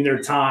spending their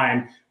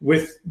time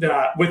with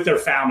their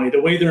family,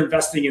 the way they're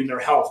investing in their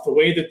health, the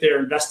way that they're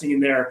investing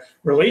in their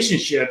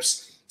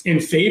relationships in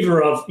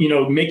favor of,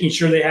 making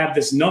sure they have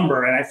this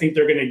number. And I think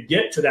they're going to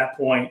get to that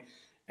point.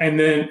 And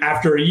then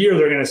after a year,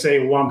 they're going to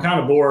say, well, I'm kind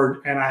of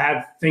bored and I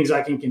have things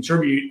I can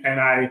contribute and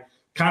I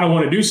kind of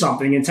want to do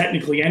something. And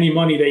technically any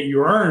money that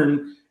you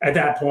earn at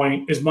that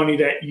point is money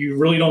that you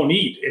really don't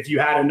need if you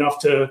had enough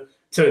to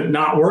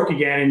not work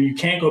again and you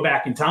can't go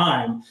back in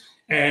time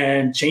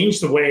and change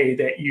the way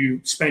that you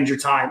spend your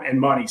time and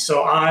money.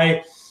 So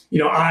I've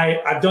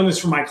done this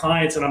for my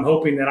clients, and I'm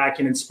hoping that I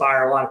can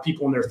inspire a lot of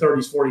people in their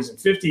 30s, 40s, and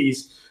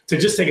 50s to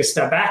just take a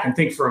step back and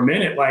think for a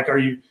minute, like,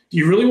 do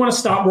you really want to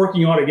stop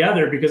working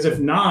altogether? Because if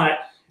not,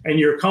 and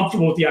you're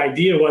comfortable with the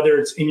idea, whether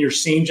it's in your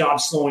same job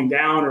slowing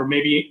down or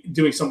maybe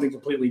doing something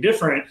completely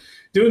different,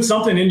 doing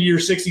something into your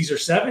 60s or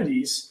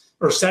 70s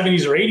or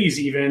 80s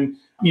even,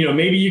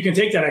 maybe you can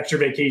take that extra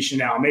vacation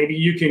now. Maybe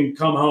you can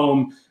come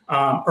home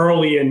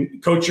early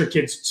and coach your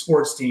kids'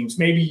 sports teams.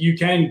 Maybe you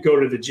can go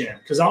to the gym,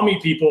 because I'll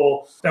meet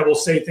people that will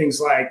say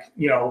things like,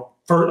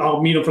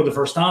 I'll meet them for the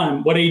first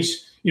time. What age,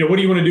 what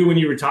do you want to do when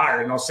you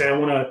retire? And I'll say, I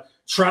want to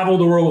travel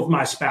the world with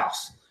my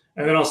spouse.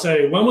 And then I'll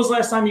say, when was the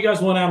last time you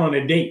guys went out on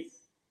a date?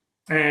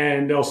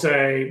 And they'll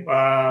say,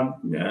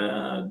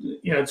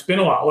 it's been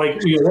a while.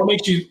 Like, what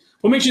makes you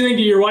think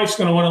that your wife's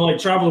going to want to like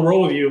travel the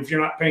world with you if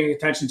you're not paying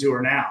attention to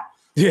her now?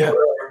 Yeah.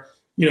 Or,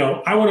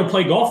 I want to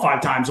play golf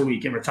 5 times a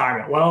week in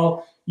retirement.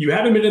 Well, you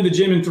haven't been to the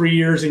gym in 3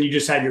 years and you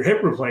just had your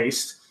hip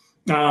replaced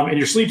and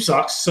your sleep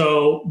sucks.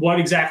 So what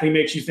exactly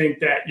makes you think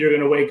that you're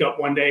going to wake up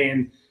one day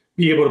and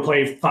be able to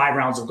play 5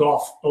 rounds of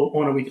golf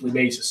on a weekly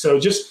basis? So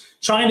just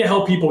trying to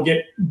help people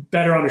get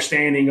better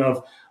understanding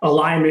of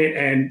alignment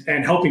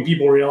and helping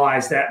people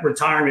realize that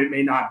retirement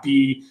may not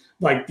be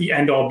like the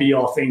end all be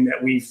all thing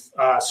that we've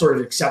sort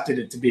of accepted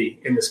it to be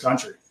in this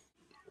country.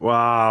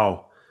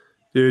 Wow.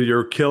 Dude,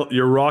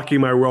 you're rocking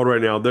my world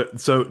right now.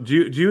 So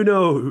do you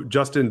know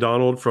Justin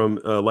Donald from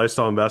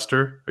Lifestyle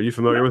Investor? Are you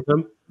familiar with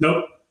him?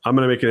 Nope. I'm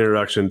going to make an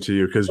introduction to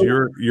you because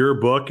your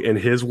book and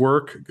his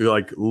work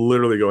like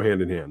literally go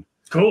hand in hand.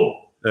 Cool.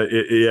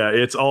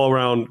 It's all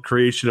around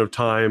creation of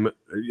time,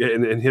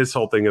 and his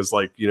whole thing is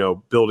like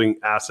building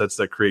assets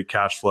that create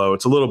cash flow.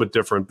 It's a little bit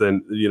different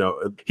than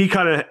he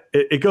kind of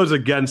it goes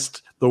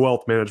against the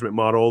wealth management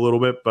model a little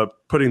bit,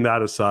 but putting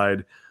that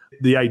aside,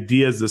 the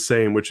idea is the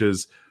same, which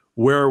is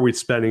where are we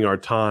spending our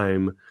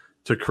time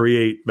to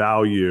create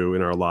value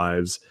in our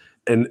lives,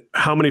 and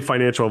how many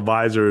financial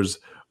advisors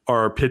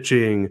are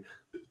pitching,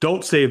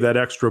 don't save that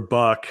extra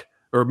buck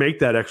or make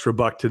that extra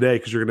buck today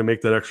because you're going to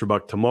make that extra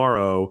buck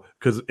tomorrow.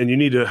 And you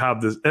need to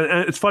have this.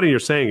 And it's funny you're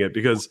saying it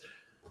because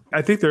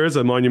I think there is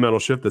a monumental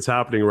shift that's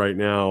happening right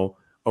now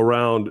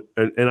around,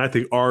 and I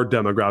think our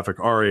demographic,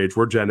 our age,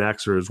 we're Gen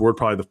Xers. We're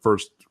probably the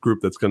first group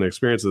that's going to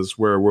experience this,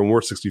 where when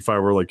we're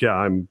 65, we're like, yeah,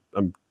 I'm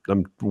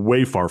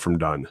way far from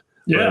done.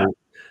 Yeah.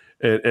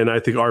 Right? And I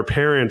think our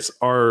parents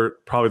are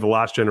probably the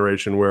last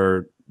generation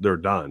where they're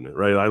done.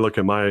 Right. I look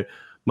at my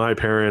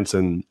parents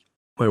and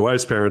my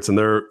wife's parents, and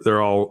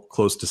they're all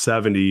close to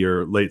 70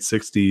 or late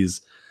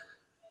 60s,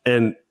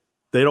 and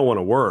they don't want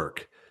to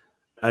work.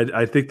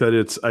 I think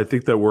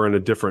that we're in a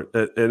different,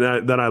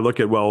 and then I look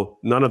at, well,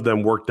 none of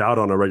them worked out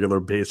on a regular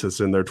basis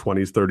in their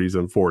 20s, 30s,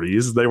 and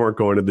 40s. They weren't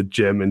going to the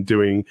gym and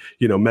doing,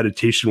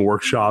 meditation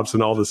workshops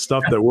and all this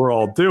stuff that we're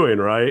all doing,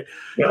 right?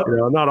 Yep.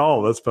 Not all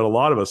of us, but a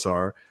lot of us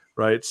are,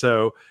 right?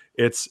 So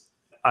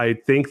I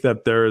think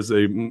that there is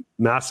a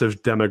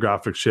massive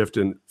demographic shift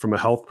from a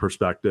health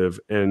perspective,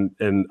 and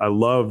I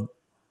love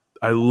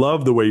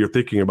the way you're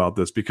thinking about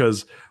this,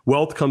 because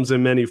wealth comes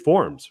in many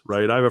forms,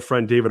 right? I have a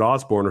friend, David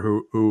Osborne,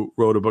 who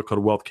wrote a book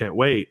called Wealth Can't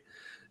Wait,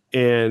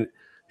 and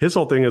his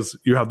whole thing is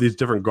you have these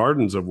different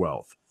gardens of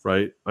wealth,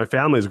 right? My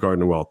family's a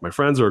garden of wealth. My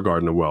friends are a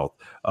garden of wealth.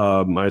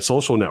 My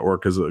social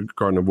network is a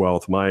garden of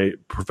wealth. My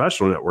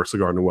professional network's a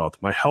garden of wealth.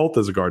 My health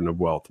is a garden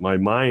of wealth. My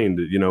mind,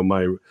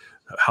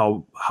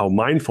 how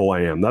mindful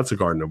I am, that's a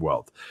garden of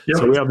wealth. Yep.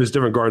 So we have these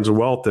different gardens of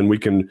wealth, and we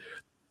can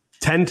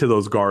tend to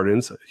those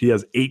gardens. He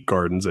has 8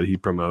 gardens that he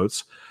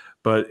promotes,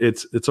 but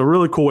it's a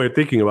really cool way of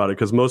thinking about it,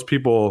 because most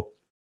people,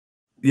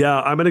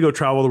 I'm going to go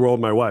travel the world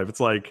with my wife. It's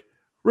like,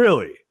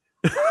 really?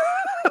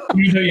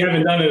 You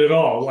haven't done it at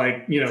all.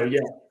 Like,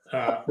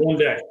 one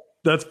day.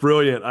 That's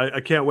brilliant.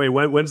 I can't wait.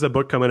 When's the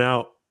book coming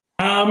out?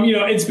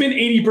 It's been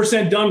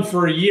 80% done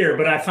for a year,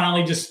 but I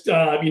finally just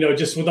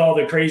with all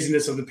the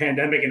craziness of the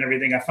pandemic and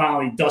everything, I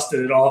finally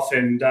dusted it off.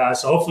 And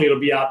so hopefully it'll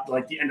be out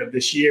like the end of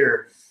this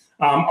year.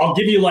 I'll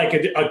give you like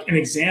an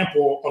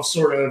example of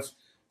sort of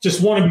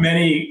just one of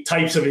many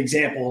types of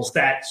examples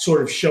that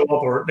sort of show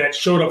up, or that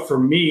showed up for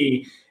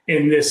me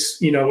in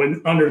this,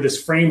 under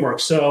this framework.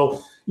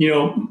 So,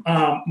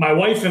 my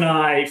wife and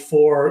I,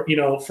 for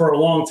a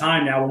long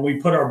time now, when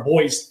we put our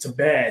boys to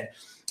bed,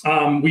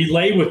 we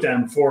lay with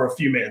them for a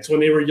few minutes. When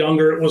they were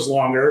younger, it was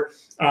longer.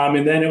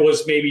 And then it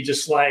was maybe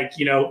just like,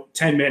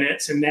 10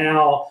 minutes. And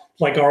now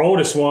like our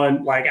oldest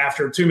one, like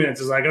after 2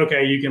 minutes is like,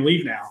 okay, you can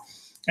leave now.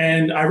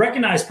 And I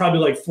recognized probably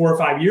like 4 or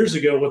 5 years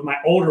ago with my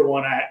older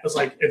one, I was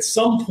like, at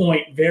some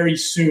point very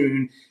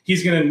soon,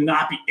 he's going to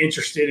not be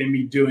interested in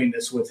me doing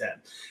this with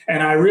him.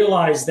 And I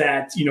realized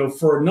that,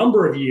 for a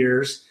number of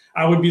years,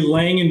 I would be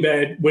laying in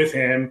bed with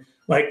him,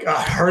 like,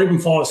 hurry up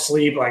and fall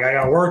asleep. Like, I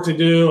got work to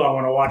do. I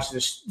want to watch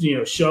this,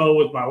 show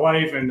with my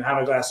wife and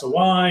have a glass of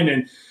wine.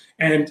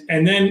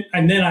 And then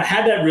I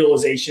had that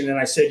realization and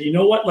I said, you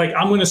know what? Like,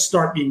 I'm going to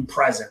start being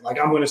present. Like,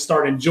 I'm going to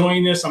start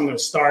enjoying this. I'm going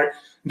to start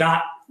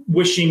not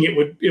wishing it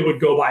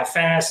would go by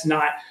fast,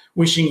 not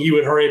wishing he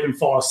would hurry up and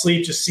fall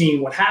asleep, just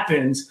seeing what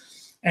happens.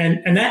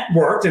 And that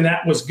worked. And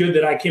that was good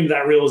that I came to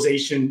that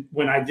realization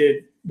when I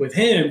did with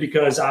him,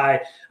 because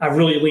I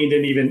really leaned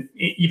in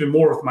even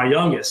more with my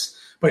youngest.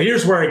 But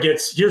here's where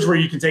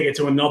you can take it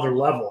to another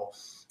level.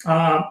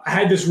 I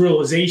had this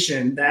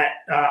realization that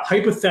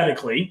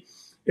hypothetically,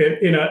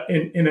 in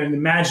an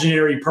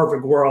imaginary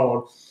perfect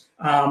world,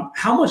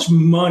 how much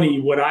money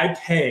would I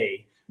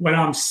pay when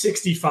I'm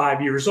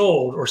 65 years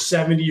old or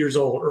 70 years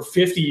old or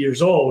 50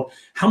 years old?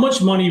 How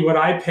much money would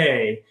I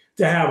pay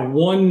to have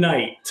one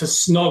night to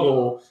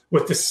snuggle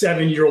with the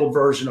 7-year-old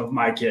version of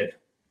my kid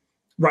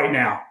right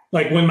now?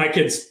 Like when my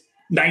kid's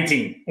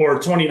 19 or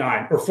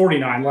 29 or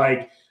 49,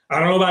 like, I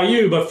don't know about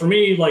you, but for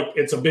me, like,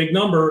 it's a big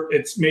number.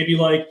 It's maybe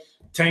like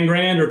 10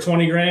 grand or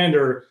 20 grand,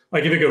 or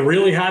like if it could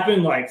really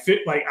happen, like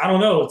I don't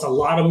know. It's a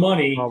lot of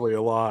money. Probably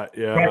a lot.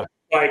 Yeah. Right?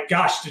 Like,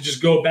 gosh, to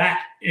just go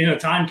back in a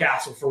time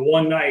capsule for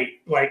one night,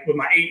 like with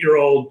my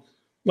 8-year-old,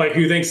 like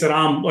who thinks that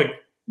I'm like,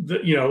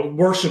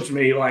 worships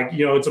me. Like,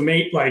 it's a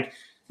mate, like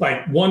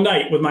one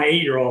night with my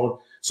 8-year-old.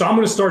 So I'm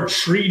going to start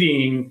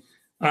treating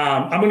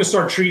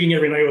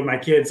every night with my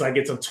kids like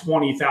it's a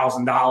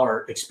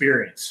 $20,000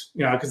 experience,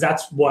 because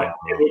that's what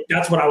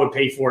I would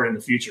pay for it in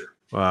the future.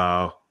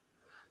 Wow.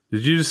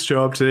 Did you just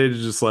show up today to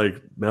just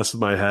like mess with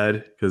my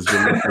head? Because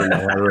you're messing with my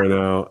head right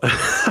now.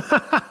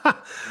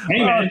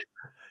 Hey, man.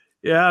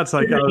 Yeah, it's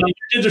like your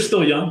kids are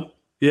still young.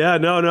 Yeah,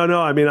 no.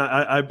 I mean,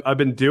 I've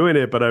been doing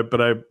it, but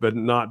I've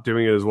been not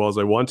doing it as well as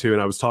I want to. And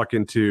I was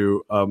talking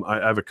to I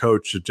have a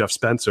coach, Jeff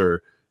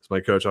Spencer. My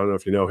coach. I don't know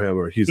if you know him,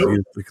 or he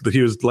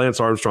was Lance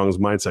Armstrong's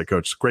mindset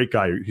coach. Great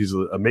guy. He's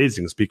an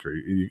amazing speaker.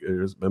 He's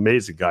an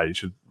amazing guy.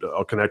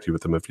 I'll connect you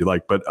with him if you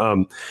like. But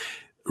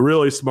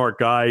really smart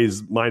guy.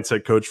 He's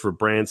mindset coach for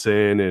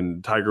Branson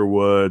and Tiger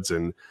Woods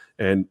and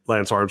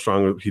Lance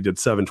Armstrong. He did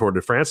 7 Tour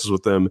de France's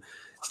with them,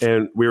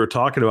 and we were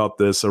talking about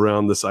this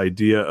around this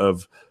idea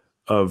of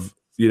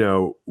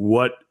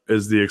what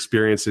is the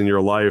experience in your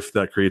life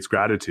that creates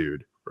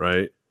gratitude,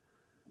 right?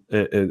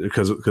 And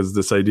because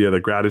this idea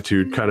that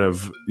gratitude kind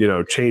of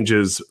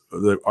changes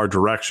our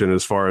direction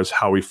as far as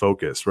how we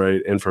focus, right?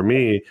 And for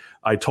me,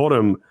 I told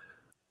him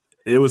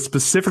it was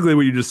specifically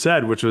what you just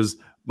said, which was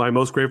my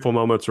most grateful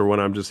moments are when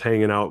I'm just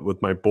hanging out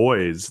with my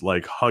boys,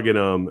 like hugging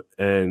them,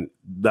 and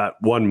that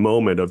one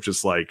moment of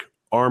just like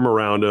arm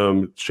around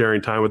them,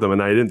 sharing time with them.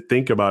 And I didn't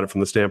think about it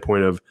from the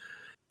standpoint of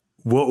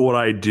what would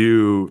I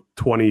do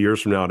 20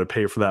 years from now to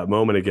pay for that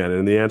moment again?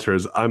 And the answer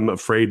is I'm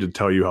afraid to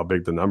tell you how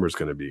big the number is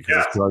going to be,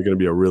 because it's probably going to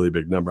be a really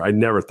big number. I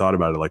never thought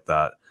about it like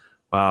that.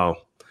 Wow.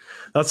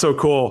 That's so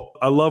cool.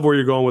 I love where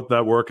you're going with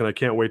that work, and I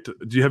can't wait to.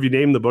 Have you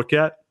named the book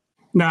yet?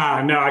 No,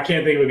 I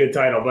can't think of a good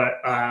title, but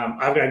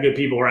I've got good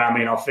people around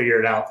me and I'll figure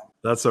it out.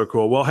 That's so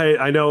cool. Well, hey,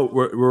 I know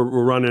we're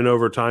running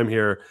over time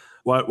here.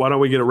 Why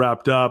don't we get it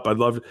wrapped up? I'd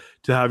love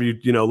to have you,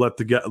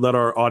 let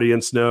our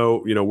audience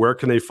know, where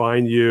can they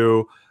find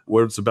you?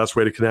 What's the best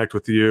way to connect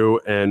with you?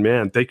 And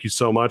man, thank you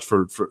so much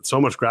for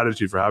so much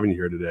gratitude for having you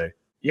here today.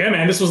 Yeah,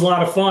 man, this was a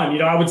lot of fun.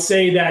 I would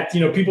say that,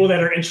 people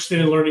that are interested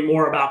in learning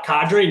more about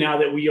Cadre, now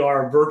that we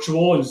are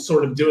virtual and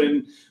sort of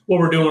doing what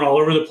we're doing all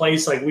over the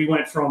place, like we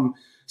went from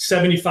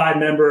 75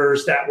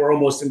 members that were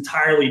almost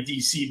entirely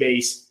DC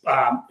based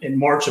in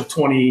March of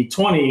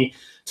 2020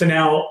 to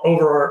now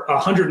over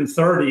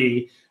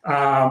 130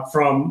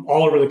 from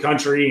all over the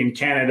country and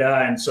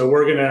Canada. And so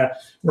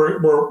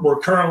we're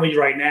currently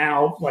right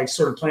now, like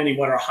sort of planning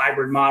what our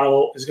hybrid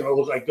model is going to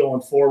look like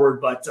going forward.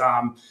 But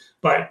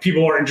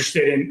people are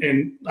interested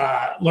in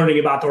learning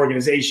about the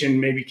organization,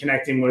 maybe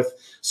connecting with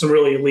some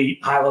really elite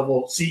high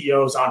level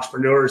CEOs,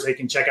 entrepreneurs. They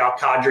can check out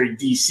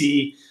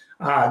cadredc.com.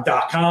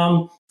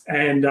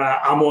 And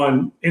I'm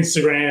on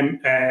Instagram,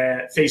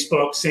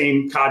 Facebook,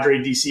 same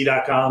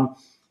cadredc.com.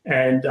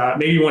 And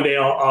maybe one day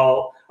I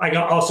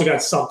also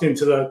got sucked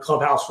into the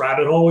Clubhouse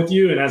rabbit hole with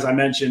you. And as I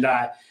mentioned,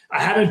 I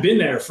haven't been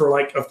there for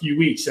like a few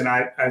weeks, and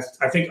I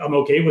think I'm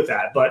okay with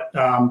that, but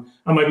I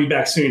might be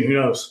back soon. Who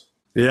knows?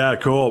 Yeah,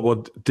 cool.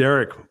 Well,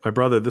 Derek, my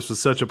brother, this was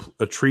such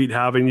a treat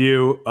having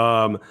you.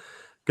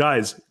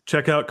 Guys,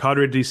 check out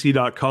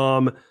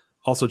cadredc.com.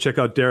 Also check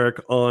out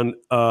Derek on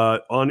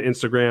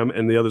Instagram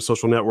and the other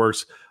social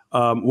networks.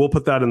 We'll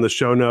put that in the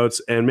show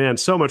notes. And man,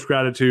 so much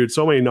gratitude,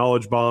 so many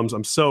knowledge bombs.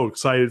 I'm so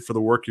excited for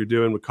the work you're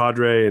doing with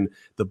Cadre and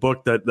the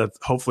book that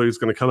hopefully is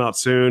going to come out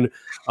soon.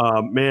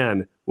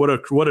 Man,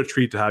 what a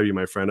treat to have you,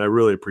 my friend. I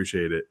really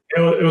appreciate it.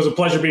 It was a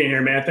pleasure being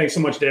here, man. Thanks so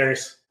much,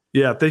 Darius.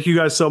 Yeah, thank you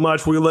guys so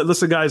much.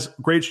 Listen, guys,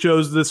 great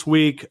shows this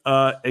week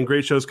and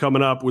great shows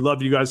coming up. We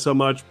love you guys so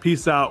much.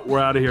 Peace out. We're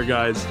out of here,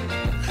 guys.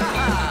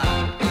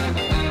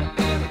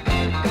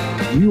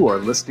 You are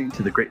listening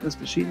to The Greatness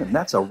Machine, and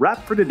that's a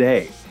wrap for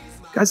today.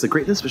 Guys, The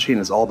Greatness Machine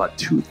is all about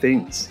two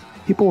things: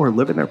 people who are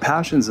living their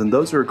passions and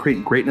those who are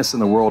creating greatness in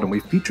the world. And we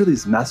feature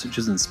these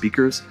messages and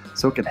speakers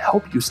so it can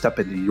help you step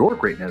into your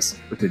greatness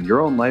within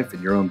your own life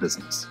and your own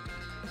business.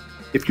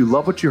 If you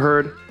love what you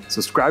heard,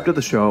 subscribe to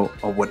the show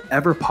on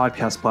whatever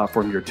podcast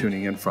platform you're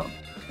tuning in from,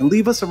 and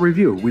leave us a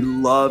review. We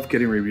love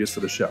getting reviews for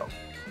the show.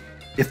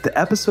 If the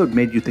episode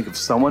made you think of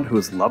someone who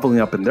is leveling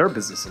up in their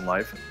business and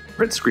life,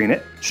 print screen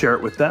it, share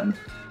it with them.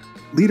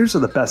 Leaders are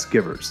the best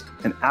givers,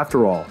 and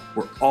after all,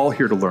 we're all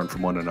here to learn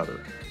from one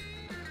another.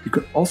 You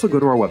can also go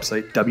to our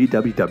website,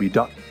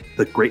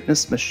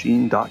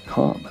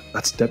 www.thegreatnessmachine.com.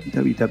 That's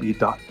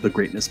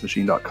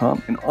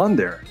www.thegreatnessmachine.com, and on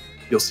there,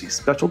 you'll see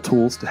special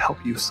tools to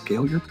help you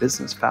scale your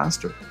business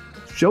faster,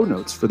 show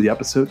notes for the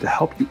episode to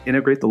help you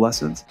integrate the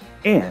lessons,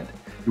 and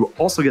you will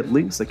also get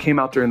links that came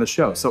out during the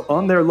show. So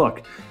on there,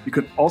 look, you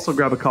can also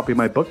grab a copy of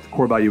my book, The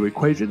Core Value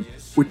Equation,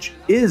 which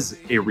is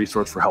a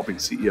resource for helping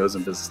CEOs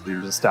and business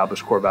leaders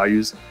establish core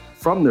values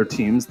from their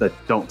teams that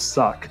don't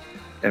suck.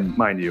 And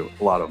mind you,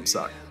 a lot of them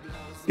suck.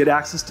 Get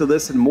access to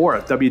this and more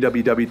at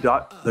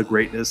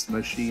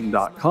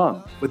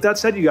www.thegreatnessmachine.com. With that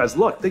said, you guys,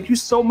 look, thank you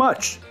so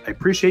much. I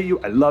appreciate you.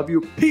 I love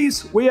you.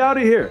 Peace. We out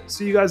of here.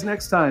 See you guys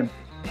next time.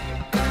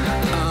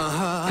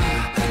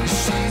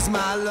 She's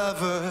my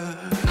lover.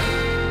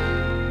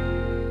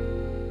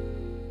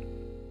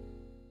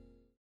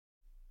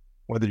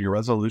 Whether your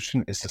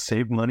resolution is to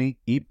save money,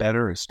 eat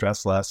better, or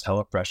stress less,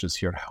 HelloFresh is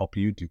here to help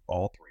you do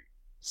all three.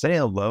 Say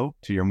hello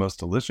to your most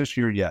delicious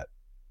year yet,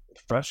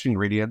 with fresh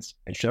ingredients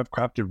and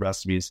chef-crafted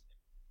recipes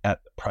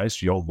at the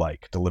price you'll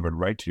like, delivered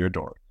right to your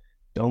door.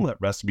 Don't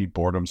let recipe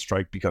boredom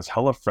strike, because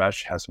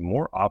HelloFresh has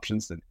more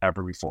options than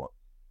ever before.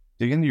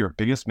 Dig into your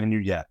biggest menu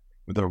yet,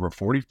 with over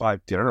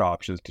 45 dinner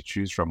options to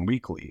choose from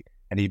weekly,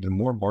 and even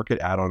more market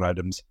add-on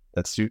items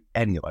that suit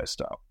any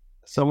lifestyle.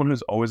 As someone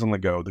who's always on the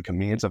go, the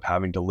convenience of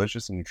having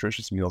delicious and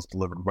nutritious meals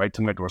delivered right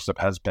to my doorstep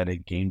has been a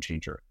game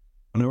changer.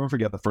 I'll never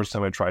forget the first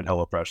time I tried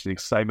HelloFresh, the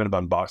excitement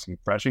of unboxing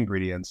fresh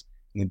ingredients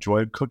and the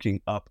joy of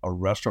cooking up a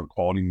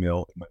restaurant-quality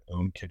meal in my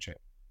own kitchen.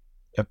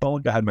 It felt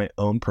like I had my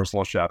own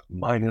personal chef,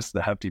 minus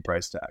the hefty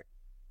price tag.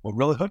 What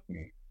really hooked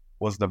me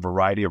was the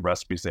variety of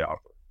recipes they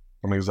offer.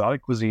 From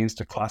exotic cuisines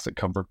to classic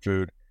comfort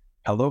food,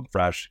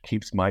 HelloFresh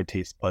keeps my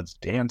taste buds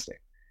dancing.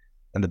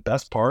 And the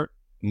best part,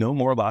 no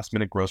more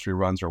last-minute grocery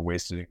runs or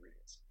wasted ingredients.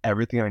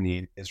 Everything I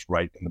need is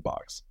right in the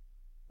box.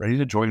 Ready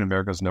to join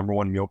America's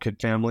 #1 meal kit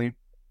family?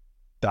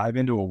 Dive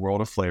into a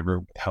world of flavor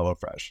with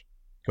HelloFresh.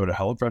 Go to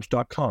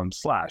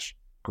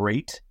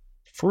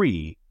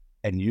HelloFresh.com/greatfree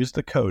and use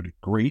the code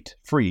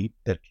GREATFREE,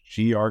 that's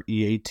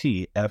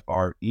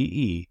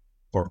GREATFREE,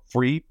 for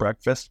free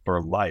breakfast for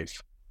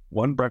life.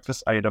 One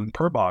breakfast item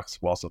per box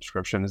while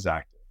subscription is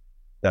active.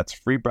 That's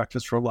free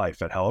breakfast for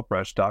life at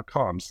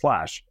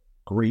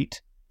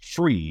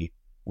HelloFresh.com/greatfree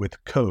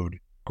with code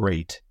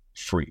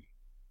GREATFREE.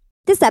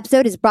 This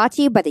episode is brought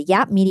to you by the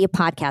Yap Media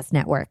Podcast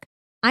Network.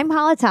 I'm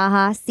Hala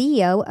Taha,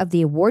 CEO of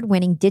the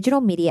award-winning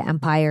digital media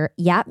empire,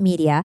 Yap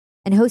Media,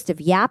 and host of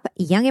Yap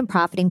Young and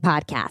Profiting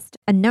Podcast,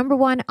 a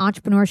 #1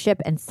 entrepreneurship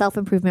and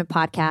self-improvement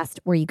podcast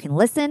where you can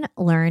listen,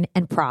 learn,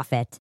 and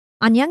profit.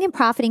 On Young and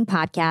Profiting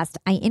Podcast,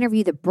 I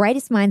interview the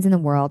brightest minds in the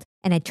world,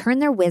 and I turn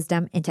their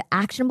wisdom into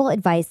actionable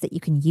advice that you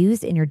can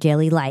use in your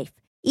daily life.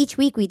 Each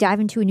week, we dive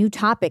into a new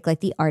topic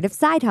like the art of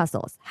side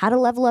hustles, how to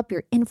level up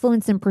your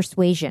influence and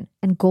persuasion,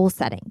 and goal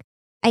setting.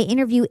 I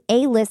interview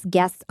A-list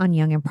guests on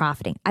Young and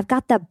Profiting. I've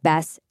got the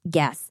best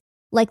guests,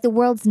 like the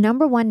world's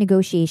 #1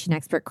 negotiation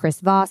expert,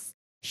 Chris Voss,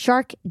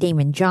 Shark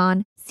Damon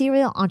John,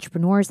 serial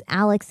entrepreneurs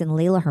Alex and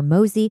Layla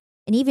Hermosi,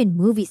 and even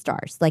movie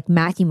stars like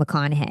Matthew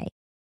McConaughey.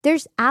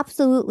 There's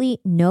absolutely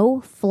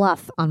no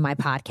fluff on my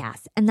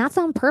podcast, and that's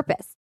on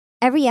purpose.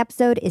 Every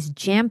episode is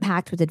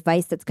jam-packed with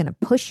advice that's going to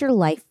push your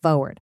life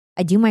forward.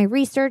 I do my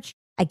research,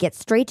 I get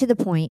straight to the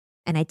point,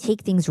 and I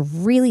take things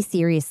really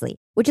seriously,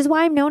 which is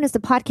why I'm known as the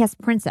podcast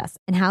princess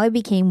and how I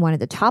became one of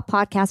the top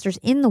podcasters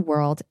in the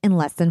world in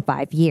less than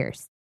 5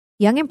 years.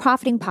 Young and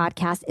Profiting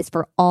Podcast is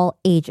for all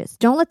ages.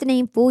 Don't let the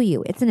name fool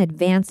you. It's an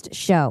advanced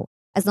show.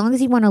 As long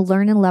as you want to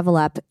learn and level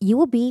up, you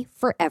will be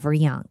forever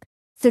young.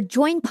 So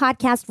join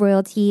Podcast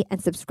Royalty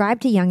and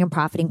subscribe to Young and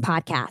Profiting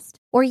Podcast,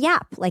 or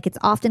YAP, like it's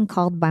often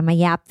called by my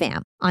YAP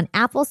fam, on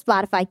Apple,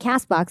 Spotify,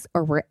 CastBox,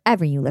 or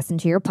wherever you listen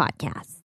to your podcasts.